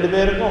வர்றது, 2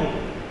 பேருக்கும்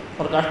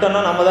ஒரு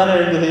கஷ்டம்னா நம்ம தானே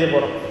எழுந்து செய்ய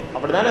போகிறோம்.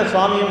 அப்படி தானே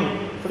சுவாமியும்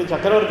இப்படி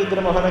சக்கரவர்த்தி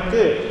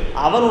திருமகனுக்கு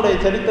அவனுடைய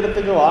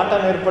சரித்திரத்துக்கு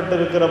வாட்டம் ஏற்பட்டு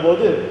இருக்கிற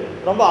போது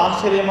ரொம்ப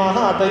ஆச்சரியமாக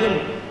அதையும்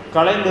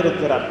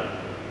கலைந்திருக்கிறார்.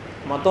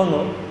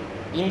 மற்றொன்று,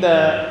 இந்த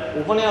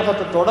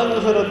உபன்யாசத்தை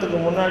தொடங்குகிறதுக்கு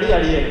முன்னாடி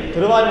அடியே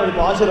திருவாய்மொழி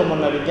பாசுரம்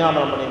ஒன்றை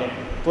விஞ்ஞாபனம் பண்ணினேன்.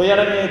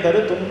 துயரமே தரு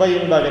துன்ப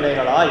இன்ப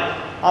வினைகளாய்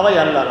அவை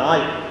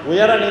அல்லனாய்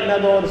உயர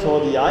நின்னதோர்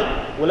சோதியாய்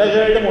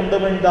உலகேழும்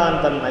உண்டுமிழ்ந்தான்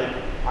தன்னை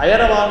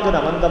அயரவாங்கு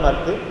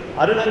நமந்தமர்க்கு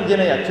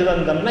அருணஞ்சினை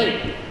அச்சுதன் தன்னை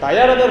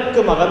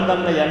தயரதற்கு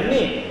மகந்தன்னை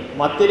அண்ணி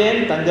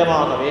மத்திலேன்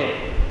தஞ்சமாகவே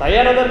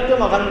தயரதற்கு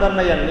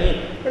மகந்தன்னை அண்ணி.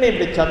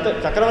 இப்படி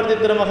சக்கரவர்த்தி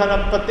திருமகனை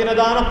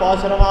பற்றினதான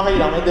பாசுரமாக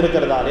இது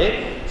அமைந்திருக்கிறதாலே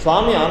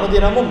சுவாமி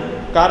அனுதினமும்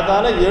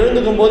கார்த்தால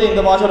எழுந்துக்கும் போது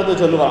இந்த பாசுரத்தை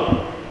சொல்லுவாங்க.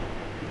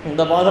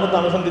 இந்த பாசுரத்தை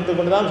அனுசந்தித்து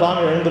கொண்டு தான்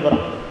சுவாமி எழுந்து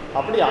போகிறான்.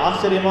 அப்படி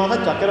ஆச்சரியமாக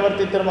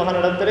சக்கரவர்த்தி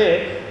திருமகனிடத்திலே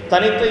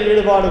தனித்த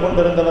ஈடுபாடு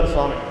கொண்டிருந்தவர்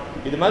சுவாமி.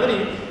 இது மாதிரி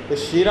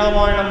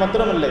ஸ்ரீராமாயணம்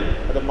மாத்திரம் இல்லை,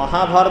 அது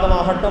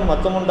மகாபாரதமாகட்டும்,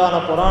 மற்றமுண்டான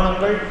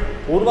புராணங்கள்,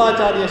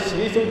 பூர்வாச்சாரிய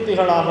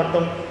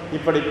ஸ்ரீசூக்திகளாகட்டும்,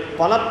 இப்படி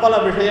பல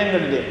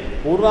விஷயங்களிலே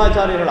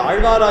பூர்வாச்சாரியர்கள்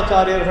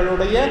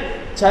ஆழ்வாராச்சாரியர்களுடைய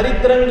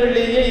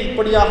சரித்திரங்களிலேயே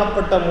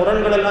இப்படியாகப்பட்ட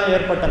முரண்கள் எல்லாம்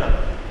ஏற்பட்டன.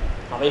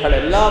 அவைகள்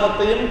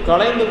எல்லாவற்றையும்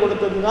களைந்து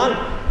கொடுத்தது தான்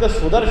இந்த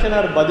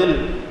சுதர்சனர் பதில்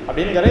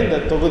அப்படிங்கிற இந்த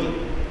தொகுதி.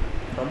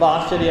 ரொம்ப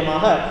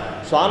ஆச்சரியமாக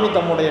சுவாமி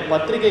தம்முடைய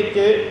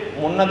பத்திரிகைக்கு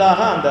முன்னதாக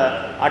அந்த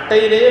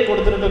அட்டையிலேயே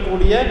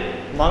கொடுத்திருக்கக்கூடிய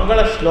மங்கள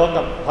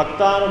ஸ்லோகம்,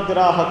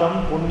 பக்தானுகிராககம்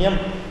புண்ணியம்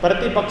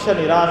பிரதிபக்ஷ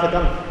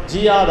நிராசகம்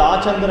ஜியாத்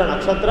ஆச்சந்திர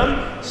நட்சத்திரம்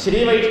ஸ்ரீ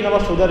வைஷ்ணவ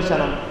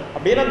சுதர்சனம்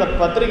அப்படின்னு அந்த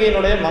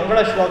பத்திரிகையினுடைய மங்கள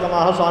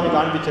ஸ்லோகமாக சுவாமி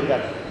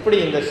காண்பிச்சிருக்கார். இப்படி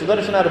இந்த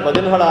சுதர்சனர்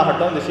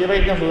பதில்களாகட்டும், இந்த ஸ்ரீ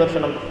வைஷ்ணவ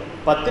சுதர்சனம்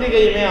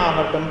பத்திரிகையுமே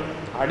ஆகட்டும்,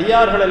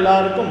 அடியார்கள்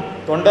எல்லாருக்கும்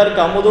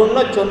தொண்டருக்கு அமுதுன்ன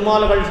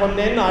சொன்மால்கள்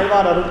சொன்னேன்னு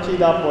ஆழ்வார் அருள்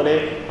செய்தா போலே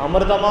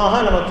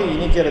அமிர்தமாக நமக்கு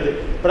இனிக்கிறது.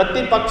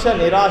 பிரதிபக்ஷ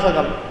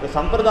நிராசகம், இந்த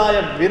சம்பிரதாய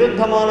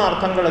விருத்தமான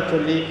அர்த்தங்களை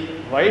சொல்லி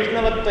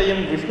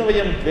வைஷ்ணவத்தையும்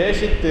விஷ்ணுவையும்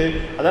துவேஷித்து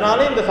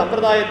அதனாலே இந்த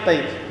சம்பிரதாயத்தை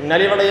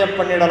நலிவடைய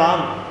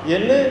பண்ணிடலாம்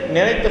என்று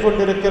நினைத்து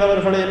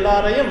கொண்டிருக்கிறவர்கள்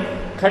எல்லாரையும்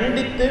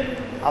கண்டித்து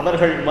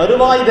அவர்கள்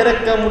மறுவாய்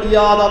திறக்க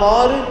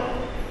முடியாதவாறு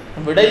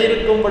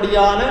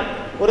விடையிருக்கும்படியான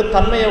ஒரு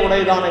தன்மையை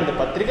உடையதான இந்த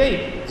பத்திரிகை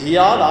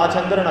ஜியாத்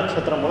ஆச்சந்திர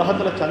நட்சத்திரம்.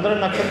 உலகத்தில் சந்திர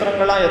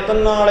நட்சத்திரங்கள்லாம்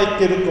எத்தனை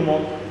நாளைக்கு இருக்குமோ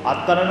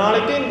அத்தனை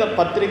நாளைக்கு இந்த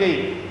பத்திரிகை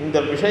இந்த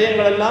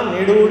விஷயங்கள் எல்லாம்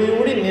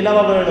நீடூடி நிலவ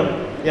வேண்டும்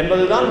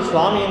என்பதுதான்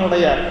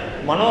சுவாமியினுடைய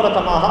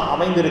மனோரதமாக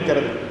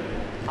அமைந்திருக்கிறது.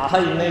 ஆக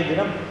இன்னைய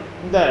தினம்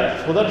இந்த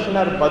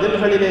சுதர்சனர்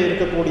பதில்களிலே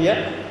இருக்கக்கூடிய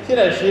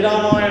சில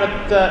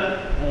ஸ்ரீராமாயணத்தை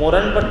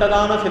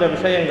முரண்பட்டதான சில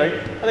விஷயங்கள்,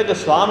 அதுக்கு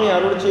சுவாமி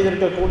அருள்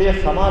செய்திருக்கக்கூடிய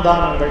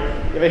சமாதானங்கள்,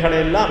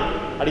 இவைகளையெல்லாம்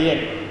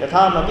அடியேன்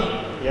யதாமதி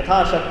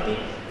யதாசக்தி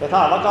யதா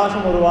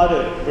அவகாசம் ஒருவாறு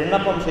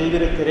விண்ணப்பம்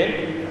செய்திருக்கிறேன்.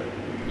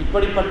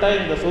 இப்படிப்பட்ட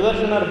இந்த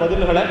சுதர்சனர்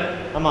பதில்களை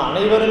நம்ம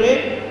அனைவருமே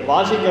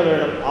வாசிக்க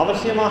வேண்டும்.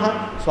 அவசியமாக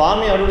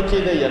சுவாமி அருள்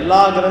செய்த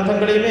எல்லா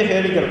கிரந்தங்களையுமே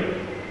சேவிக்கணும்.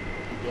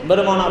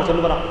 எம்பெருமானார்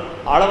சொல்லுறான்,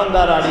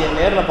 ஆளவந்தார் அடியை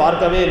நேரில்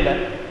பார்க்கவே இல்லை,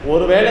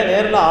 ஒருவேளை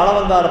நேரில்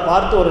ஆளவந்தாரை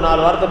பார்த்து ஒரு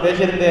 4 வார்த்தை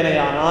பேசியிருந்தேனே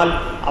ஆனால்,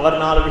 அவர்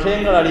 4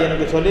 விஷயங்கள் அடி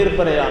எனக்கு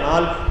சொல்லியிருப்பேனே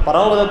ஆனால்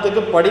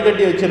பரமபதத்துக்கு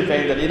படிக்கட்டி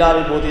வச்சிருப்பேன் இந்த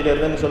லீலாவி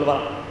போதியிலிருந்துன்னு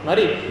சொல்லுவான்.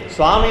 மாதிரி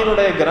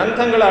சுவாமியினுடைய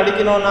கிரந்தங்களை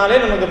அடிக்கணும்னாலே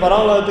நமக்கு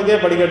பரமபதத்துக்கே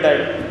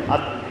படிக்கட்டாயிடும்.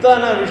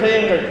 அத்தனை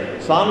விஷயங்கள்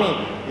சுவாமி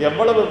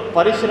எவ்வளவு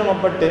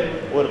பரிசிரமப்பட்டு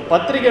ஒரு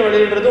பத்திரிகை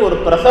வெளியிடுறது ஒரு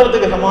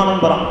பிரசவத்துக்கு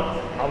சமானம் பெறான்.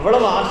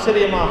 அவ்வளவு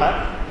ஆச்சரியமாக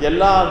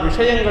எல்லா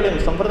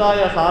விஷயங்களையும்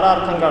சம்பிரதாய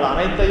சாரார்த்தங்கள்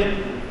அனைத்தையும்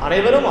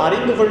அனைவரும்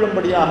அறிந்து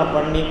கொள்ளும்படியாக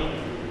பண்ணி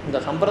இந்த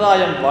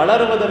சம்பிரதாயம்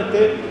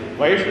வளருவதற்கு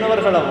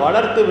வைஷ்ணவர்களை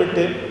வளர்த்து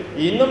விட்டு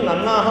இன்னும்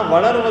நன்னாக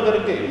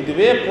வளருவதற்கு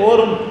இதுவே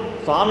போரும்,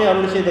 சுவாமி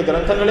அருள் செய்த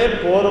கிரந்தங்களே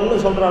போரும்னு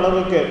சொல்கிற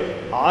அளவுக்கு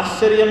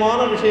ஆச்சரியமான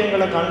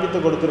விஷயங்களை காண்பித்து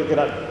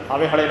கொடுத்திருக்கிறார்.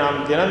 அவைகளை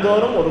நாம்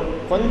தினந்தோறும் ஒரு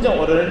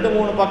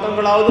 2-3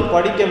 பக்கங்களாவது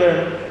படிக்க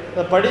வேணும்.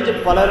 அதை படித்து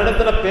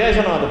பலரிடத்துல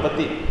பேசணும். அதை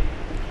பற்றி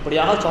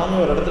இப்படியாக சுவாமி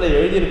ஒரு இடத்துல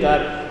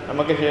எழுதியிருக்கார்.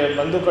 நமக்கு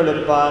பந்துக்கள்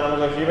இருப்பா,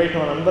 நமக்கு ஸ்ரீ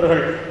வைஷ்ணவ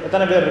நண்பர்கள்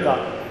எத்தனை பேர் இருக்கா,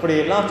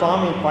 இப்படியெல்லாம்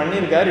சுவாமி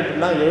பண்ணியிருக்கார்,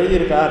 இப்படிலாம்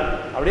எழுதியிருக்கார்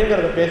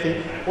அப்படிங்கிறத பேசி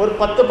ஒரு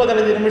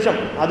 10-15 நிமிஷம்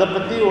அதை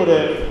பற்றி ஒரு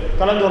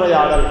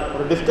கலந்துரையாடல்,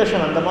 ஒரு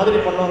டிஸ்கஷன் அந்த மாதிரி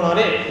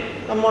பண்ணோம்னாலே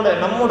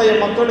நம்முடைய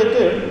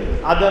மக்களுக்கு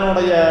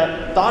அதனுடைய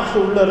தாட்ஸ்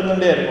உள்ளே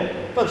இருந்துகிட்டே இருக்கும்.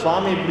 இப்போ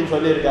சுவாமி இப்படி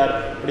சொல்லியிருக்கார்,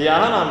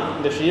 இப்படியாக நாம்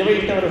இந்த ஸ்ரீ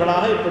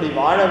வைஷ்ணவர்களாக இப்படி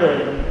வாழ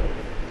வேண்டும்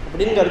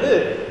அப்படிங்கிறது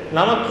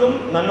நமக்கும்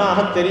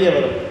நன்னாக தெரிய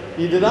வரும்.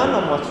 இதுதான்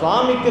நம்ம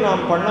சுவாமிக்கு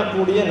நாம்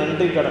பண்ணக்கூடிய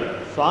நன்றி கடன்.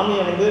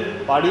 சுவாமியை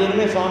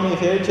அடியனுமே சுவாமியை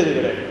சேவிச்சது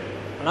கிடையாது.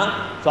 ஆனால்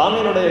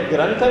சுவாமியினுடைய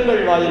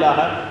கிரந்தங்கள் வாயிலாக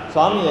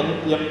சுவாமி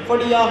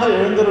எப்படியாக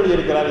எழுந்தருளி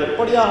இருக்கிறார்,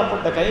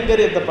 எப்படியாகப்பட்ட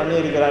கைங்கரியத்தை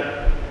பண்ணியிருக்கிறார்.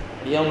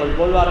 அவங்கள்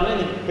போல்வாருன்னு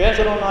இன்னைக்கு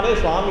பேசுகிறோம்னாலே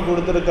சுவாமி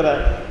கொடுத்துருக்கிற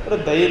ஒரு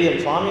தைரியம்,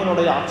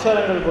 சுவாமியினுடைய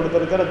அக்ஷரங்கள்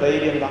கொடுத்துருக்கிற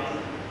தைரியம் தான்.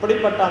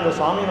 இப்படிப்பட்ட அந்த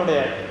சுவாமியினுடைய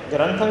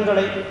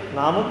கிரந்தங்களை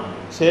நாமும்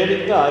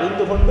சேவித்து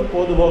அறிந்து கொண்டு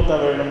பொதுபோக்க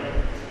வேண்டும்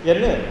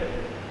என்று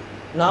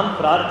நாம்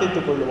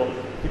பிரார்த்தித்துக் கொள்வோம்.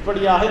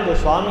 இப்படியாக இந்த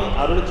சுவாமி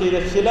அருள் செய்த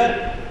சில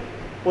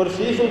ஒரு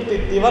ஸ்ரீசூக்தி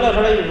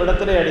திவலைகளை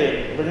இவ்விடத்திலே அடியேன்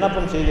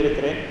விண்ணப்பம்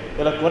செய்திருக்கிறேன்.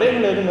 இதில்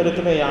குறைகள் எதுவும்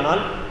இருக்குமே,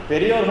 ஆனால்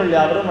பெரியோர்கள்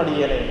யாவரும்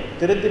அடியேனை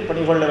திருத்தி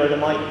பணிகொள்ள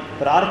வேண்டுமாய்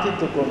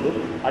பிரார்த்தித்துக் கொண்டு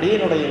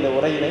அடியனுடைய இந்த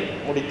உரையினை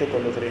முடித்துக்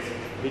கொள்ளுகிறேன்.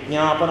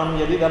 விஜாபனம்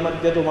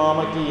எதிதமத்யது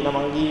மாமகீனம்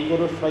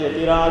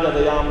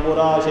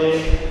அங்கீகுருஷ்வயதிராஜதயாம்புராசே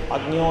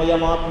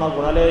அக்ஞோயமாத்ம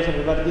குணலேஷ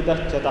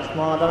விவர்ஜிதச்ச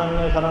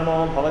தஸ்மாதனன்ய சரணோ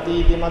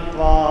பவதீதி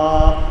மத்வா.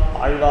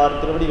 ஆழ்வார்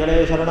திருவடிகளே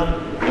சரணம்,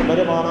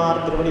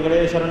 பெருமானார்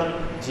திருவடிகளே சரணம்,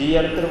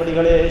 ஜீயர்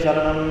திருவடிகளே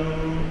சரணம்.